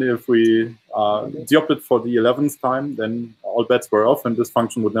 And if we de-opted for the 11th time, then all bets were off and this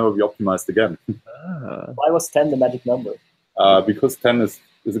function would never be optimized again. Why was 10 the magic number? Because 10 is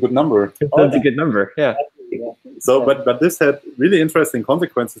a good number. That's a good number, yeah. So, but this had really interesting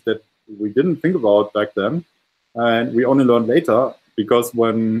consequences that we didn't think about back then. And we only learned later. Because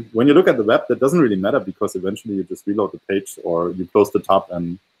when you look at the web, that doesn't really matter because eventually you just reload the page or you close the tab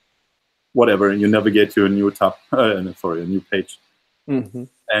and whatever, and you navigate to a new tab, sorry, a new page. And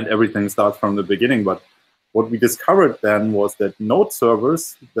everything starts from the beginning. But what we discovered then was that Node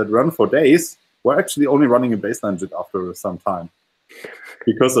servers that run for days were actually only running a baseline JIT after some time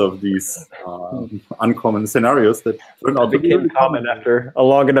because of these uncommon scenarios that turned out to be really common after a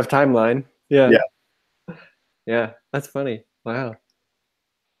long enough timeline. Yeah. Yeah, that's funny. Wow.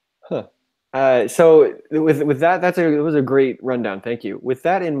 Huh. So with that, it was a great rundown. Thank you. With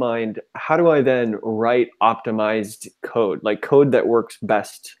that in mind, how do I then write optimized code, like code that works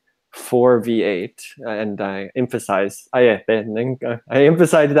best for V8? And I emphasize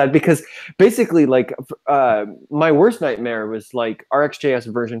that because basically, like my worst nightmare was like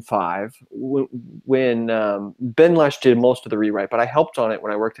RxJS version 5 when Ben Lesh did most of the rewrite, but I helped on it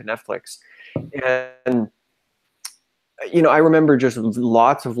when I worked at Netflix. And I remember just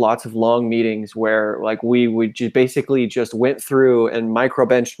lots of long meetings where like we would basically just went through and micro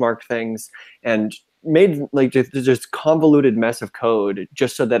benchmarked things and made like just convoluted mess of code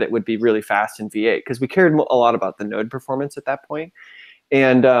just so that it would be really fast in V8 because we cared a lot about the node performance at that point.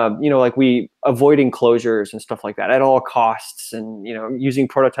 And, like we avoiding closures and stuff like that at all costs and, using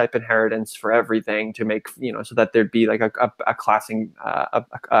prototype inheritance for everything to make, so that there'd be like a classing,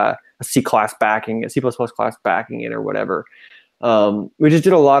 a C class backing, a C++ class backing it or whatever. We just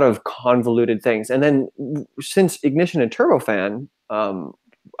did a lot of convoluted things. And then since Ignition and Turbofan,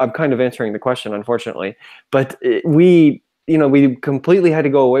 I'm kind of answering the question, unfortunately, but we completely had to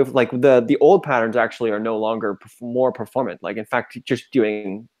go away with like the old patterns actually are no longer more performant. Like in fact, just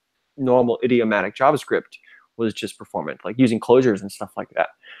doing normal idiomatic JavaScript was just performant, like using closures and stuff like that.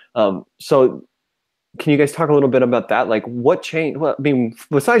 So can you guys talk a little bit about that? Like what changed? Well, I mean,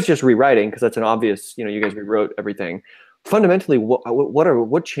 besides just rewriting, because that's an obvious, you guys rewrote everything. Fundamentally,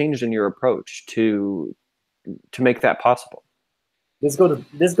 what changed in your approach to make that possible? This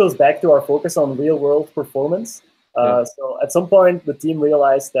goes back to our focus on real world performance. So at some point, the team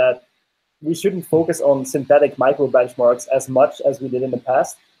realized that we shouldn't focus on synthetic micro benchmarks as much as we did in the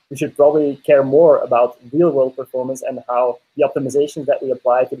past, we should probably care more about real-world performance and how the optimizations that we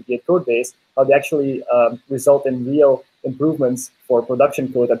apply to the V8 code base, how they actually result in real improvements for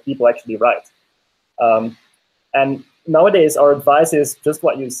production code that people actually write. And nowadays, our advice is just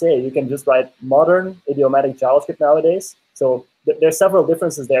what you say. You can just write modern idiomatic JavaScript nowadays. So there's several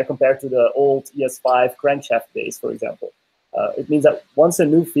differences there compared to the old ES5 crankshaft days, for example. It means that once a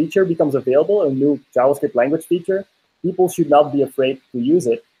new feature becomes available, a new JavaScript language feature, people should not be afraid to use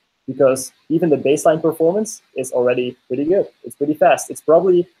it, because even the baseline performance is already pretty good. It's pretty fast. It's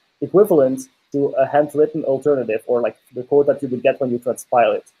probably equivalent to a handwritten alternative, or like the code that you would get when you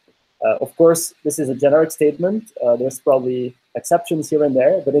transpile it. Of course, this is a generic statement. There's probably exceptions here and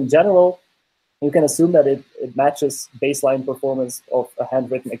there, but in general, you can assume that it matches baseline performance of a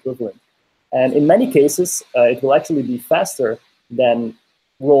handwritten equivalent. And in many cases, it will actually be faster than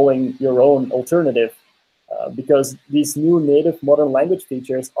rolling your own alternative, because these new native modern language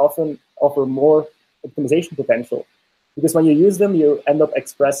features often offer more optimization potential. Because when you use them, you end up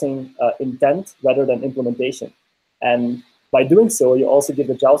expressing intent rather than implementation. And by doing so, you also give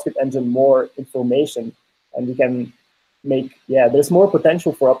the JavaScript engine more information, and you can make, there's more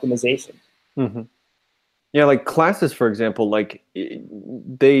potential for optimization. Mm-hmm. Yeah, like classes, for example, like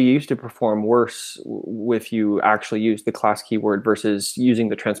they used to perform worse if you actually use the class keyword versus using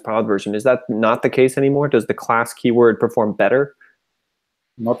the transpiled version. Is that not the case anymore? Does the class keyword perform better?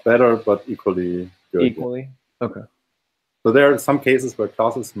 Not better, but equally good. Equally? Okay. So there are some cases where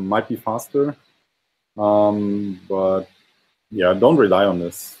classes might be faster, but yeah, don't rely on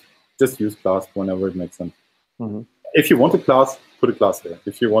this. Just use class whenever it makes sense. Mm-hmm. If you want a class, put a class there.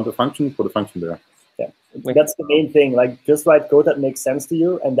 If you want a function, put a function there. Yeah, that's the main thing. Like, just write code that makes sense to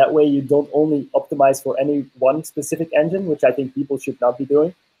you, and that way you don't only optimize for any one specific engine, which I think people should not be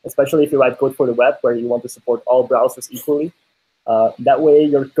doing, especially if you write code for the web where you want to support all browsers equally. That way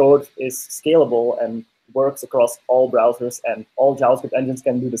your code is scalable and works across all browsers, and all JavaScript engines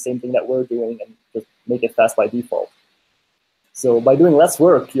can do the same thing that we're doing and just make it fast by default. So by doing less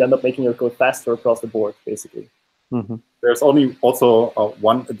work, you end up making your code faster across the board, basically. Mm-hmm. There's only also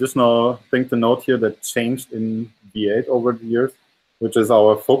one additional thing to note here that changed in V8 over the years, which is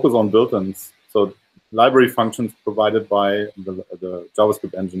our focus on built-ins. So library functions provided by the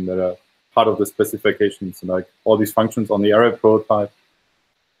JavaScript engine that are part of the specifications, like all these functions on the array prototype,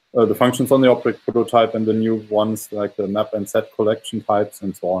 the functions on the object prototype, and the new ones like the map and set collection types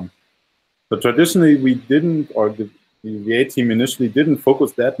and so on. But traditionally, we didn't, or the V8 team initially didn't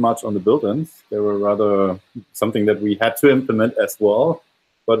focus that much on the built-ins. They were rather something that we had to implement as well.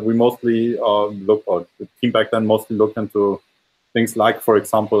 But we mostly looked, or the team back then mostly looked into things like, for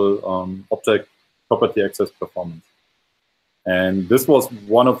example, object property access performance. And this was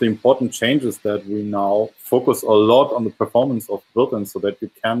one of the important changes, that we now focus a lot on the performance of built-ins so that you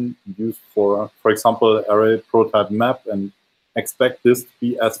can use, for example, array prototype map and expect this to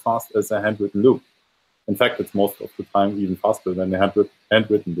be as fast as a handwritten loop. In fact, it's most of the time even faster than the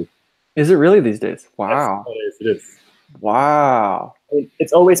handwritten loop. Is it really these days? Wow. Yes, it is. Wow.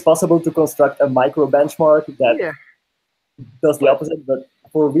 It's always possible to construct a micro benchmark that does the opposite, but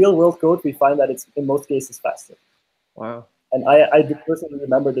for real-world code, we find that it's in most cases faster. Wow. And I do personally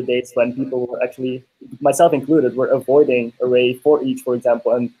remember the days when people were actually, myself included, were avoiding array for each, for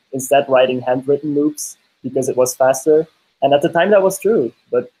example, and instead writing handwritten loops because it was faster. And at the time, that was true,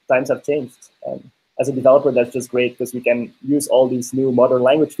 but times have changed. As a developer, that's just great because we can use all these new modern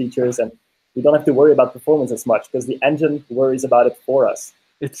language features, and we don't have to worry about performance as much because the engine worries about it for us.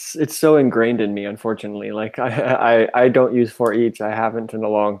 It's so ingrained in me, unfortunately. Like I don't use for each. I haven't in a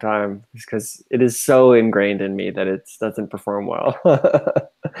long time, because it is so ingrained in me that it doesn't perform well.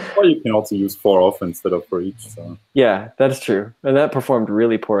 Or you can also use for off instead of for each. So. Yeah, that's true, and that performed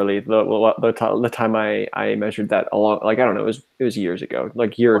really poorly. The time I measured that along, like I don't know, it was years ago,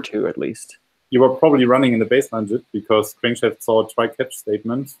 like a year or two at least. You were probably running in the baseline JIT because Crankshaft saw a try-catch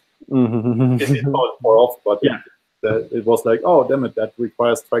statement. Mm-hmm. It called for off, but yeah. It was like, oh, damn it, that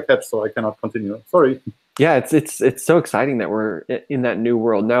requires try-catch, so I cannot continue. Sorry. Yeah, it's so exciting that we're in that new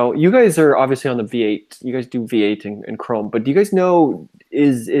world. Now, you guys are obviously on the V8. You guys do V8 and Chrome, but do you guys know,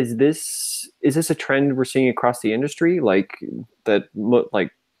 is this a trend we're seeing across the industry? Like that,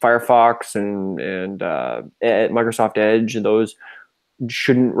 like Firefox and Microsoft Edge, those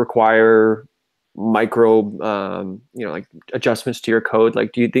shouldn't require micro, like adjustments to your code.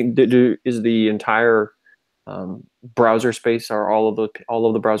 Like, do you think is the entire browser space, are all of the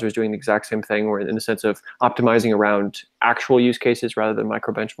browsers doing the exact same thing, or in the sense of optimizing around actual use cases rather than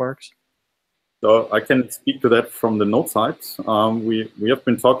micro benchmarks? So I can speak to that from the Node side. We have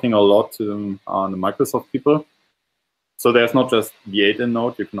been talking a lot to the Microsoft people So there's not just V8 in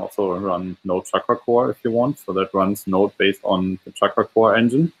Node. You can also run Node Chakra Core if you want. So that runs Node based on the Chakra Core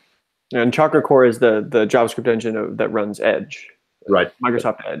engine. And Chakra Core is the JavaScript engine that runs Edge. Right.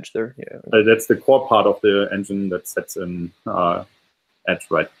 Microsoft Edge there. Yeah. That's the core part of the engine that sets in Edge,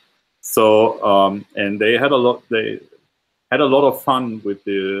 right? So and they had a lot of fun with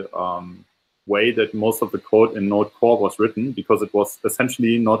the way that most of the code in Node Core was written, because it was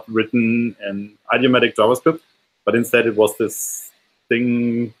essentially not written in idiomatic JavaScript, but instead it was this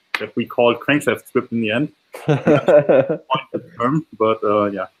thing that we called crankshaft script in the end. Term, but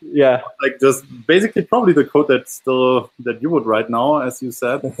yeah, like just basically probably the code that you would write now, as you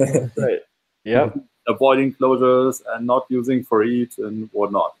said. Right. Yeah. Avoiding closures and not using for each and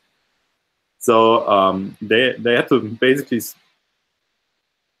whatnot. So they had to basically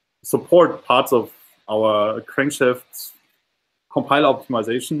support parts of our crankshaft compiler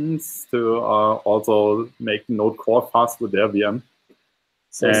optimizations to also make Node Core fast with their VM.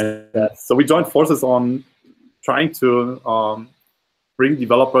 So we joined forces on trying to bring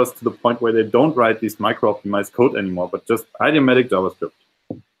developers to the point where they don't write these micro-optimized code anymore, but just idiomatic JavaScript.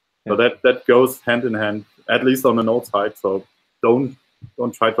 Yeah. So that goes hand in hand, at least on the Node side. So don't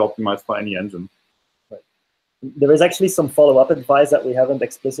try to optimize for any engine. Right. There is actually some follow-up advice that we haven't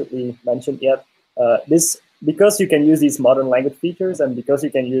explicitly mentioned yet. Because you can use these modern language features and because you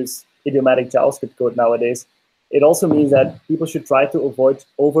can use idiomatic JavaScript code nowadays, it also means that people should try to avoid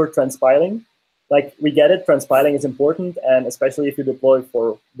over-transpiling. Like, we get it, transpiling is important, and especially if you deploy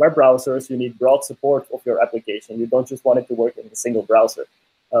for web browsers, you need broad support of your application. You don't just want it to work in a single browser.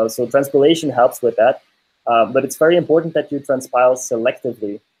 So transpilation helps with that, but it's very important that you transpile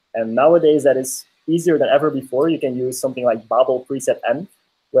selectively. And nowadays, that is easier than ever before. You can use something like Babel preset end,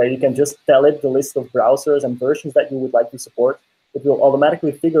 where you can just tell it the list of browsers and versions that you would like to support. It will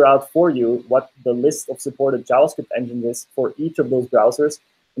automatically figure out for you what the list of supported JavaScript engines is for each of those browsers.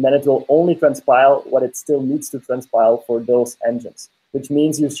 And then it will only transpile what it still needs to transpile for those engines, which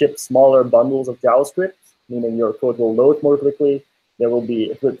means you ship smaller bundles of JavaScript, meaning your code will load more quickly. It will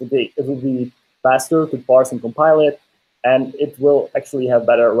be faster to parse and compile it, and it will actually have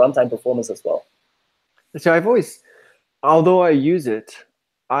better runtime performance as well. So although I use it,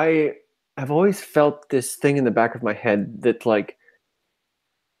 I have always felt this thing in the back of my head that like,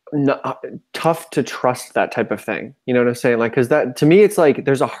 tough to trust that type of thing. You know what I'm saying? Like, because that to me, it's like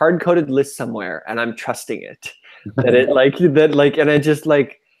there's a hard-coded list somewhere, and I'm trusting it. And I just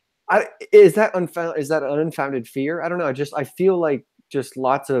like, is that an unfounded fear? I don't know. I feel like just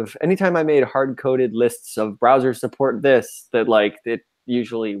lots of anytime I made hard-coded lists of browsers support this, that like it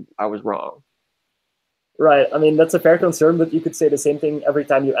usually I was wrong. Right. I mean, that's a fair concern, but you could say the same thing every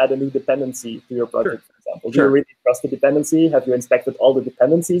time you add a new dependency to your project, for example. Sure. Do you really trust the dependency? Have you inspected all the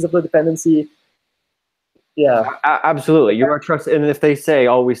dependencies of the dependency? Yeah. Absolutely. You are trusting, and if they say,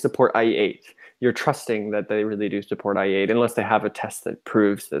 oh, we support IE8, you're trusting that they really do support IE8, unless they have a test that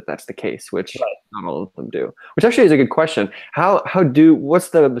proves that that's the case, which not all of them do. Which actually is a good question. What's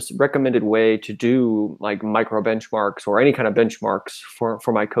the recommended way to do like micro benchmarks or any kind of benchmarks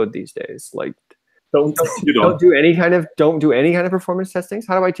for my code these days? Like, don't do any kind of performance testings.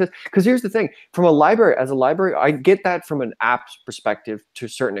 How do I test? Because here's the thing: from a library, I get that from an app's perspective to a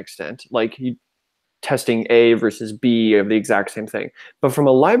certain extent, like testing A versus B of the exact same thing. But from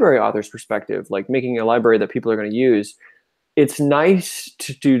a library author's perspective, like making a library that people are going to use, it's nice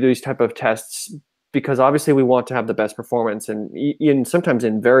to do these type of tests because obviously we want to have the best performance, and sometimes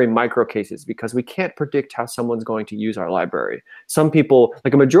in very micro cases, because we can't predict how someone's going to use our library. Some people,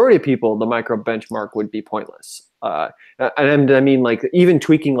 like a majority of people, the micro benchmark would be pointless. And I mean, like even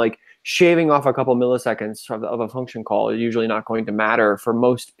tweaking, like shaving off a couple milliseconds of a function call is usually not going to matter for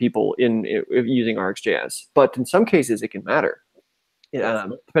most people in using RxJS. But in some cases, it can matter,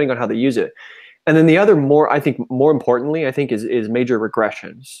 depending on how they use it. And then the other more importantly, I think is major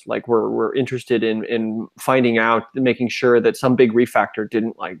regressions. Like we're interested in finding out, making sure that some big refactor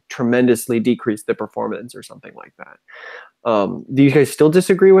didn't like tremendously decrease the performance or something like that. Do you guys still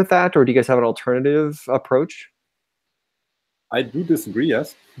disagree with that, or do you guys have an alternative approach? I do disagree,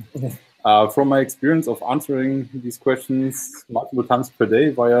 yes. From my experience of answering these questions multiple times per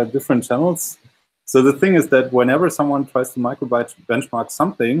day via different channels. So the thing is that whenever someone tries to benchmark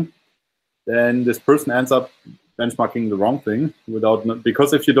something, then this person ends up benchmarking the wrong thing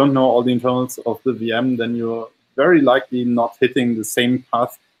because if you don't know all the internals of the VM, then you're very likely not hitting the same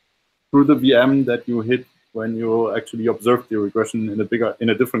path through the VM that you hit when you actually observed the regression in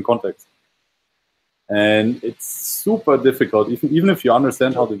a different context. And it's super difficult, even if you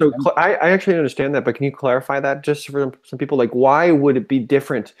understand how to. So I actually understand that, but can you clarify that just for some people? Like, why would it be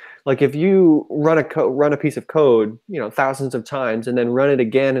different? Like, if you run a piece of code, thousands of times, and then run it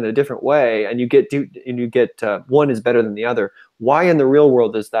again in a different way, and you get one is better than the other. Why in the real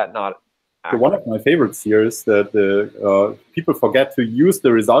world is that not? So one of my favorites here is that the people forget to use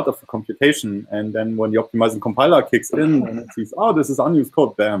the result of the computation, and then when the optimizing compiler kicks in and it sees, oh, this is unused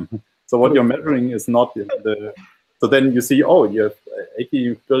code, bam. So what you're measuring is not the. So then you see, oh, you have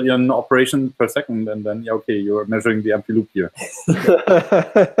 80 billion operations per second, and then okay, you're measuring the empty loop here.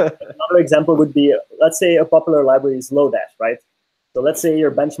 Another example would be, let's say a popular library is Lodash, right? So let's say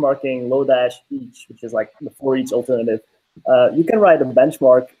you're benchmarking Lodash each, which is like the for each alternative. You can write a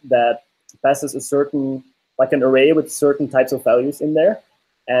benchmark that passes a certain, like an array with certain types of values in there,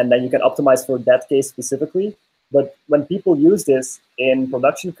 and then you can optimize for that case specifically. But when people use this in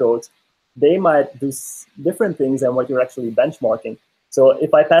production code, they might do different things than what you're actually benchmarking. So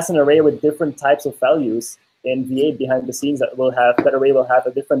if I pass an array with different types of values in V8 behind the scenes, that array will have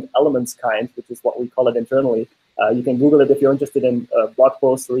a different elements kind, which is what we call it internally. You can Google it if you're interested in a blog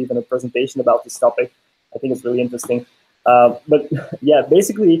post or even a presentation about this topic. I think it's really interesting. But yeah,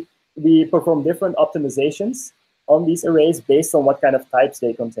 basically, we perform different optimizations on these arrays based on what kind of types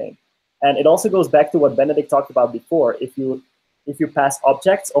they contain. And it also goes back to what Benedikt talked about before. If you pass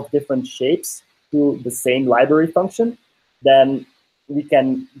objects of different shapes to the same library function, then we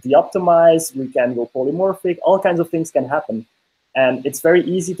can de-optimize, we can go polymorphic, all kinds of things can happen. And it's very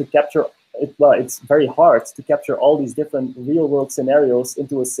easy to capture, well, it's very hard to capture all these different real-world scenarios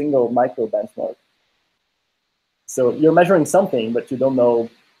into a single micro benchmark. So you're measuring something, but you don't know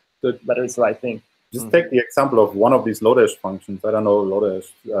whether it's the right thing. Just take the example of one of these Lodash functions. I don't know,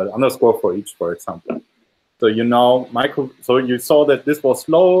 Lodash underscore for each, for example. So so you saw that this was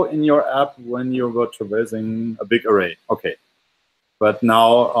slow in your app when you were traversing a big array. Okay. But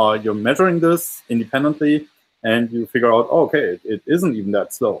now you're measuring this independently, and you figure out, oh, okay, it isn't even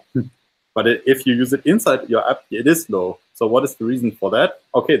that slow. But if you use it inside your app, it is slow. So what is the reason for that?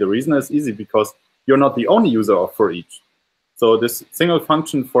 Okay, the reason is easy, because you're not the only user of for each. So this single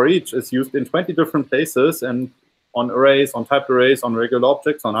function for each is used in 20 different places, and on arrays, on typed arrays, on regular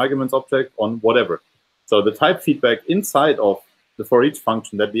objects, on arguments object, on whatever. So the type feedback inside of the for each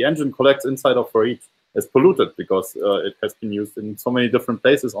function that the engine collects inside of for each is polluted, because it has been used in so many different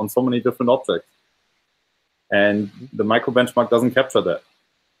places on so many different objects. And the micro benchmark doesn't capture that.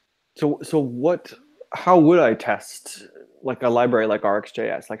 So how would I test like a library like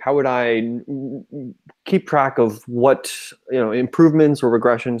RxJS? Like, how would I keep track of what, improvements or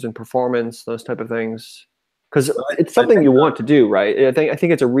regressions in performance, those type of things? Because it's something you want to do, right? I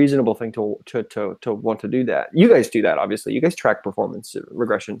think it's a reasonable thing to want to do that. You guys do that, obviously. You guys track performance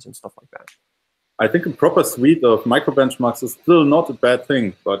regressions and stuff like that. I think a proper suite of micro benchmarks is still not a bad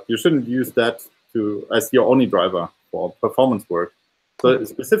thing, but you shouldn't use that as your only driver for performance work. So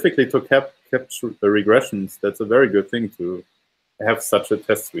specifically to capture the regressions, that's a very good thing to have such a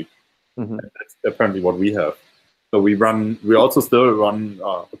test suite. That's apparently what we have. So we also still run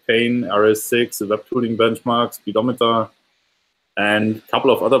Pane, RS6, the web tooling benchmark, speedometer, and a couple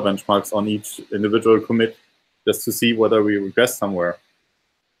of other benchmarks on each individual commit, just to see whether we regress somewhere.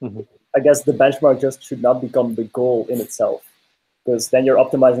 I guess the benchmark just should not become the goal in itself, because then you're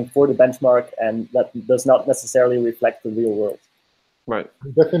optimizing for the benchmark, and that does not necessarily reflect the real world. Right.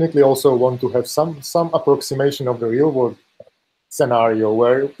 We definitely also want to have some approximation of the real world scenario,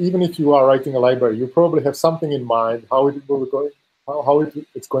 where even if you are writing a library, you probably have something in mind how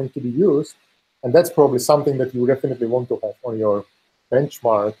it's going to be used, and that's probably something that you definitely want to have on your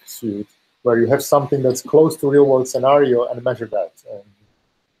benchmark suite, where you have something that's close to real world scenario and measure that.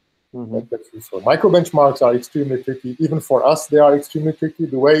 And that's useful. Micro benchmarks are extremely tricky. Even for us, they are extremely tricky.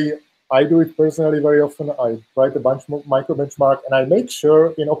 The way I do it personally very often, I write a bunch of micro benchmark, and I make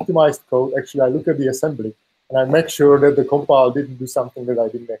sure in optimized code, actually, I look at the assembly, and I make sure that the compile didn't do something that I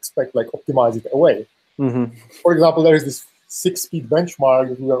didn't expect, like optimize it away. For example, there is this 6-speed benchmark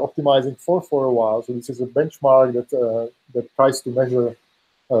that we are optimizing for a while. So this is a benchmark that tries to measure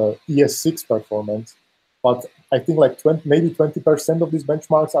ES6 performance. But I think like maybe 20% of these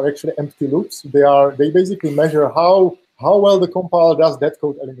benchmarks are actually empty loops. They basically measure how well the compiler does that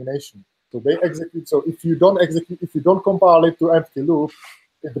code elimination. So they execute. So if you don't compile it to empty loop,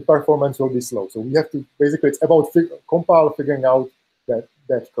 the performance will be slow. So we have to basically, it's about compiler figuring out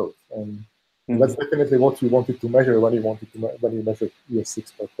that code, and that's definitely what you wanted to measure when you measure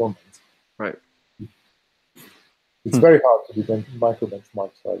ES6 performance. Right. It's very hard to do micro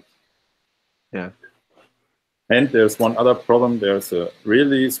benchmarks, right? Yeah. And there's one other problem. There's a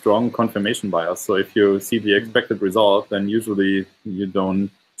really strong confirmation bias. So if you see the expected result, then usually you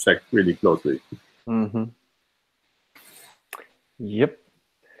don't check really closely. Mm-hmm. Yep.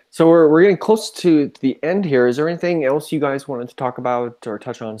 So we're getting close to the end here. Is there anything else you guys wanted to talk about or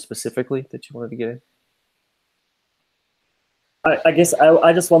touch on specifically that you wanted to get in? I guess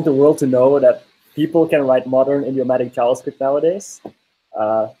I just want the world to know that people can write modern idiomatic JavaScript nowadays.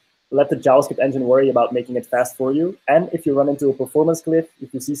 Let the JavaScript engine worry about making it fast for you. And if you run into a performance cliff,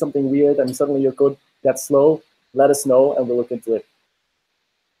 if you see something weird and suddenly your code gets slow, let us know and we'll look into it.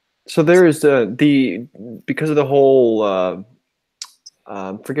 So there is because of the whole,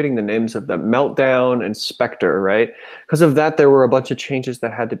 forgetting the names of them, Meltdown and Spectre, right? Because of that, there were a bunch of changes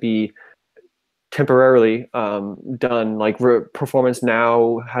that had to be temporarily done, like performance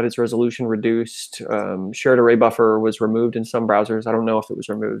now had its resolution reduced. Shared array buffer was removed in some browsers. I don't know if it was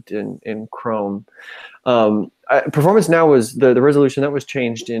removed in Chrome. Performance now was the resolution that was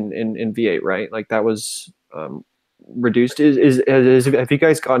changed in V8, right? Like that was reduced. Have you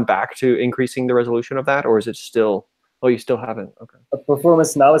guys gone back to increasing the resolution of that, or is it still? Oh, you still haven't. Okay.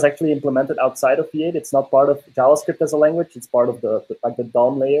 Performance now is actually implemented outside of V8. It's not part of JavaScript as a language. It's part of the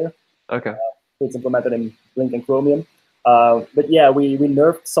DOM layer. Okay. It's implemented in Blink and Chromium. But yeah, we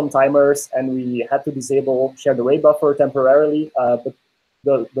nerfed some timers and we had to disable shared array buffer temporarily. But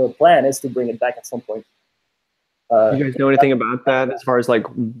the plan is to bring it back at some point. You guys know anything about that as far as like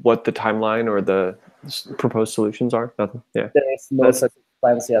what the timeline or the proposed solutions are? Nothing. Yeah. There's no such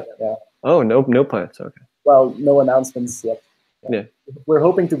plans yet. Yeah. Oh, no plans. Okay. Well, no announcements yet. Yeah. We're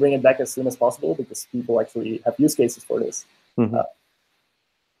hoping to bring it back as soon as possible because people actually have use cases for this. Mm-hmm.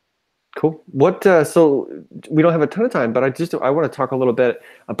 Cool. So we don't have a ton of time, but I want to talk a little bit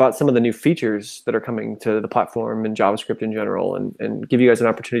about some of the new features that are coming to the platform and JavaScript in general, and give you guys an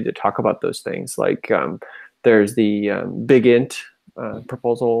opportunity to talk about those things. Like there's the big int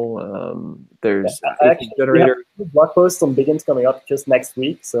proposal. There's generator. We have blog posts on big int coming up just next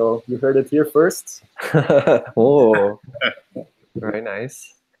week, so you heard it here first. Oh, very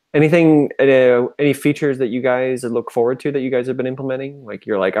nice. Anything, any features that you guys look forward to that you guys have been implementing? Like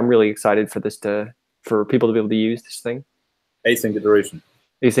you're like, I'm really excited for this for people to be able to use this thing. Async iteration.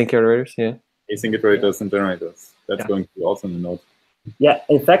 Async iterators, yeah. Async iterators and generators. That's going to be also in the Node. Yeah,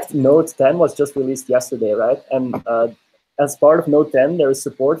 in fact, Node 10 was just released yesterday, right? And as part of Node 10, there is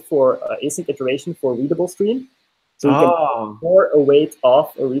support for async iteration for readable stream. So you can pour a weight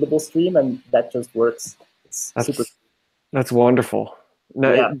off a readable stream, and that just works. That's wonderful.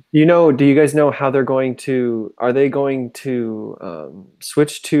 Now, yeah. Do you guys know how are they going to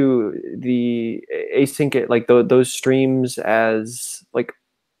switch to the async, like those streams as like,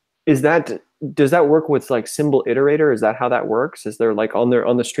 does that work with like symbol iterator? Is that how that works? Is there like on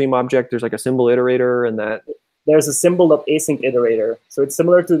the stream object, there's like a symbol iterator and that? There's a symbol.async iterator. So it's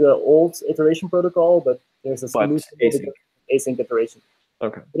similar to the old iteration protocol, but there's a new async iteration.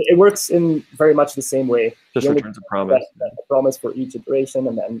 Okay. It works in very much the same way. Just returns a promise. A promise for each iteration,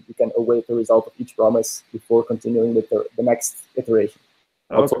 and then you can await the result of each promise before continuing with the next iteration.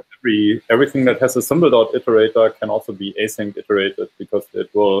 Also, everything that has a symbol.iterator can also be async iterated because the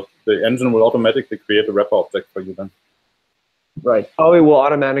engine will automatically create a wrapper object for you then. Right. Oh, it will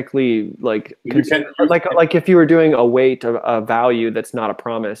automatically like if you were doing await a value that's not a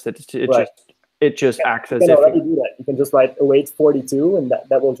promise, it just acts as if. You can already do that. You can just write await 42, and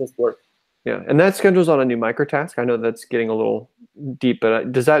that will just work. Yeah, and that schedules on a new microtask. I know that's getting a little deep,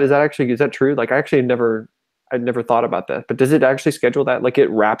 but is that true? Like I'd never thought about that. But does it actually schedule that? Like it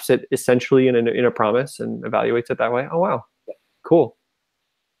wraps it essentially in a promise and evaluates it that way? Oh wow, cool.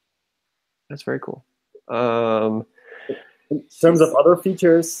 That's very cool. In terms of other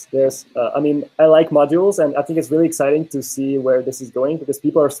features, there's, I like modules, and I think it's really exciting to see where this is going because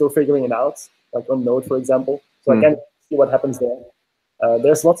people are still figuring it out, like on Node, for example. So I can't see what happens there.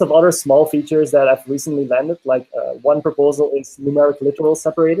 There's lots of other small features that have recently landed, like one proposal is numeric literal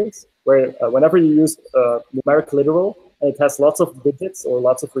separators, where whenever you use numeric literal, and it has lots of digits or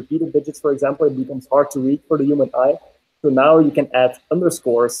lots of repeated digits, for example, it becomes hard to read for the human eye. So now you can add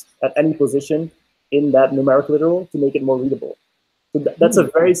underscores at any position in that numeric literal to make it more readable. So that's a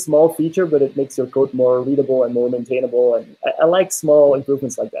very small feature, but it makes your code more readable and more maintainable. And I like small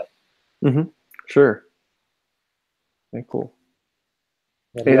improvements like that. Mm-hmm. Sure. Very cool.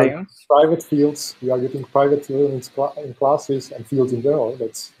 Anything else? Private fields. We are getting private fields in classes and fields in general.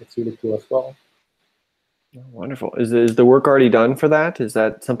 That's really cool as well. Oh, wonderful. Is the work already done for that? Is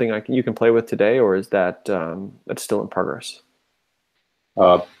that something you can play with today, or is that that's still in progress?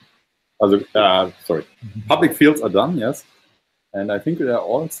 Sorry. Public fields are done, yes. And I think they're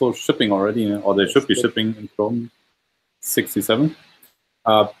also shipping already, or they should be shipping in Chrome 67.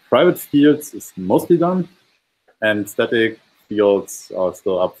 Private fields is mostly done, and static fields are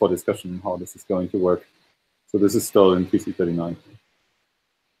still up for discussion how this is going to work. So this is still in TC39.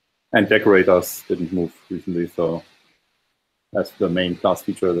 And decorators didn't move recently, so that's the main class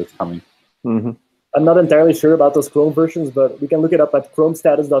feature that's coming. Mm-hmm. I'm not entirely sure about those Chrome versions, but we can look it up at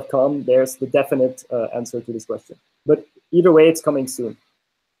chromestatus.com. There's the definite answer to this question. But either way, it's coming soon.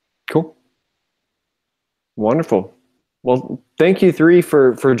 Cool. Wonderful. Well, thank you three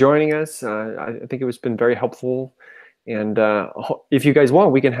for joining us. I think it's been very helpful. And if you guys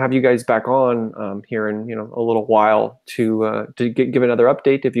want, we can have you guys back on here in a little while to give another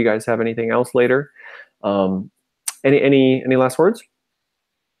update if you guys have anything else later. Any last words?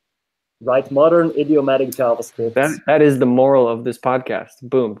 Write modern idiomatic JavaScript. That is the moral of this podcast.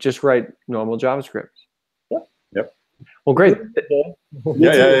 Boom. Just write normal JavaScript. Yep. Well, great.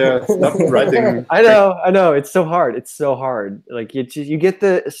 Yeah. Stop writing. I know. It's so hard. It's so hard. Like you get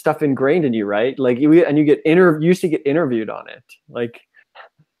the stuff ingrained in you, right? Like you get used to get interviewed on it. Like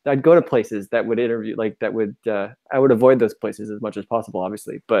I'd go to places that would interview, like that would. I would avoid those places as much as possible,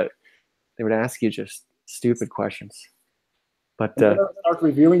 obviously, but they would ask you just stupid questions. But I'm gonna start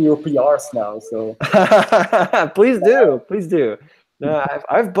reviewing your PRs now. So please do. No,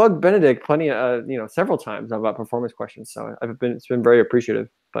 I've bugged Benedikt plenty, several times about performance questions. So it's been very appreciative.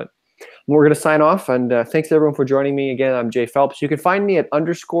 But we're going to sign off, and thanks everyone for joining me again. I'm Jay Phelps. You can find me at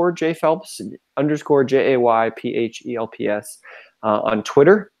 _Jay Phelps _JAYPHELPS on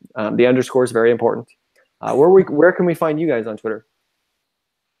Twitter. The underscore is very important. Where can we find you guys on Twitter?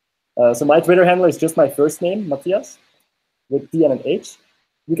 So my Twitter handle is just my first name, Mathias, with T and an H.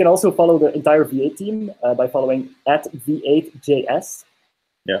 You can also follow the entire V8 team by following @V8JS.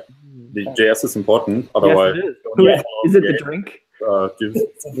 Yeah, the JS is important. Otherwise, yes, is it the drink? Juice.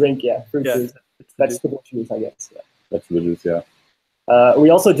 It's a drink, yeah. Fruit juice. It's vegetable juice, I guess. Yeah. Vegetable juice, yeah. We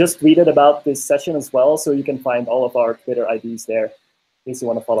also just tweeted about this session as well, so you can find all of our Twitter IDs there in case you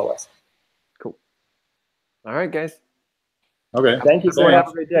want to follow us. Cool. All right, guys. Okay. Thank you so much. Have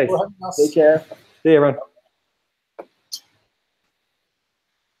a great day. Take care. See you, everyone.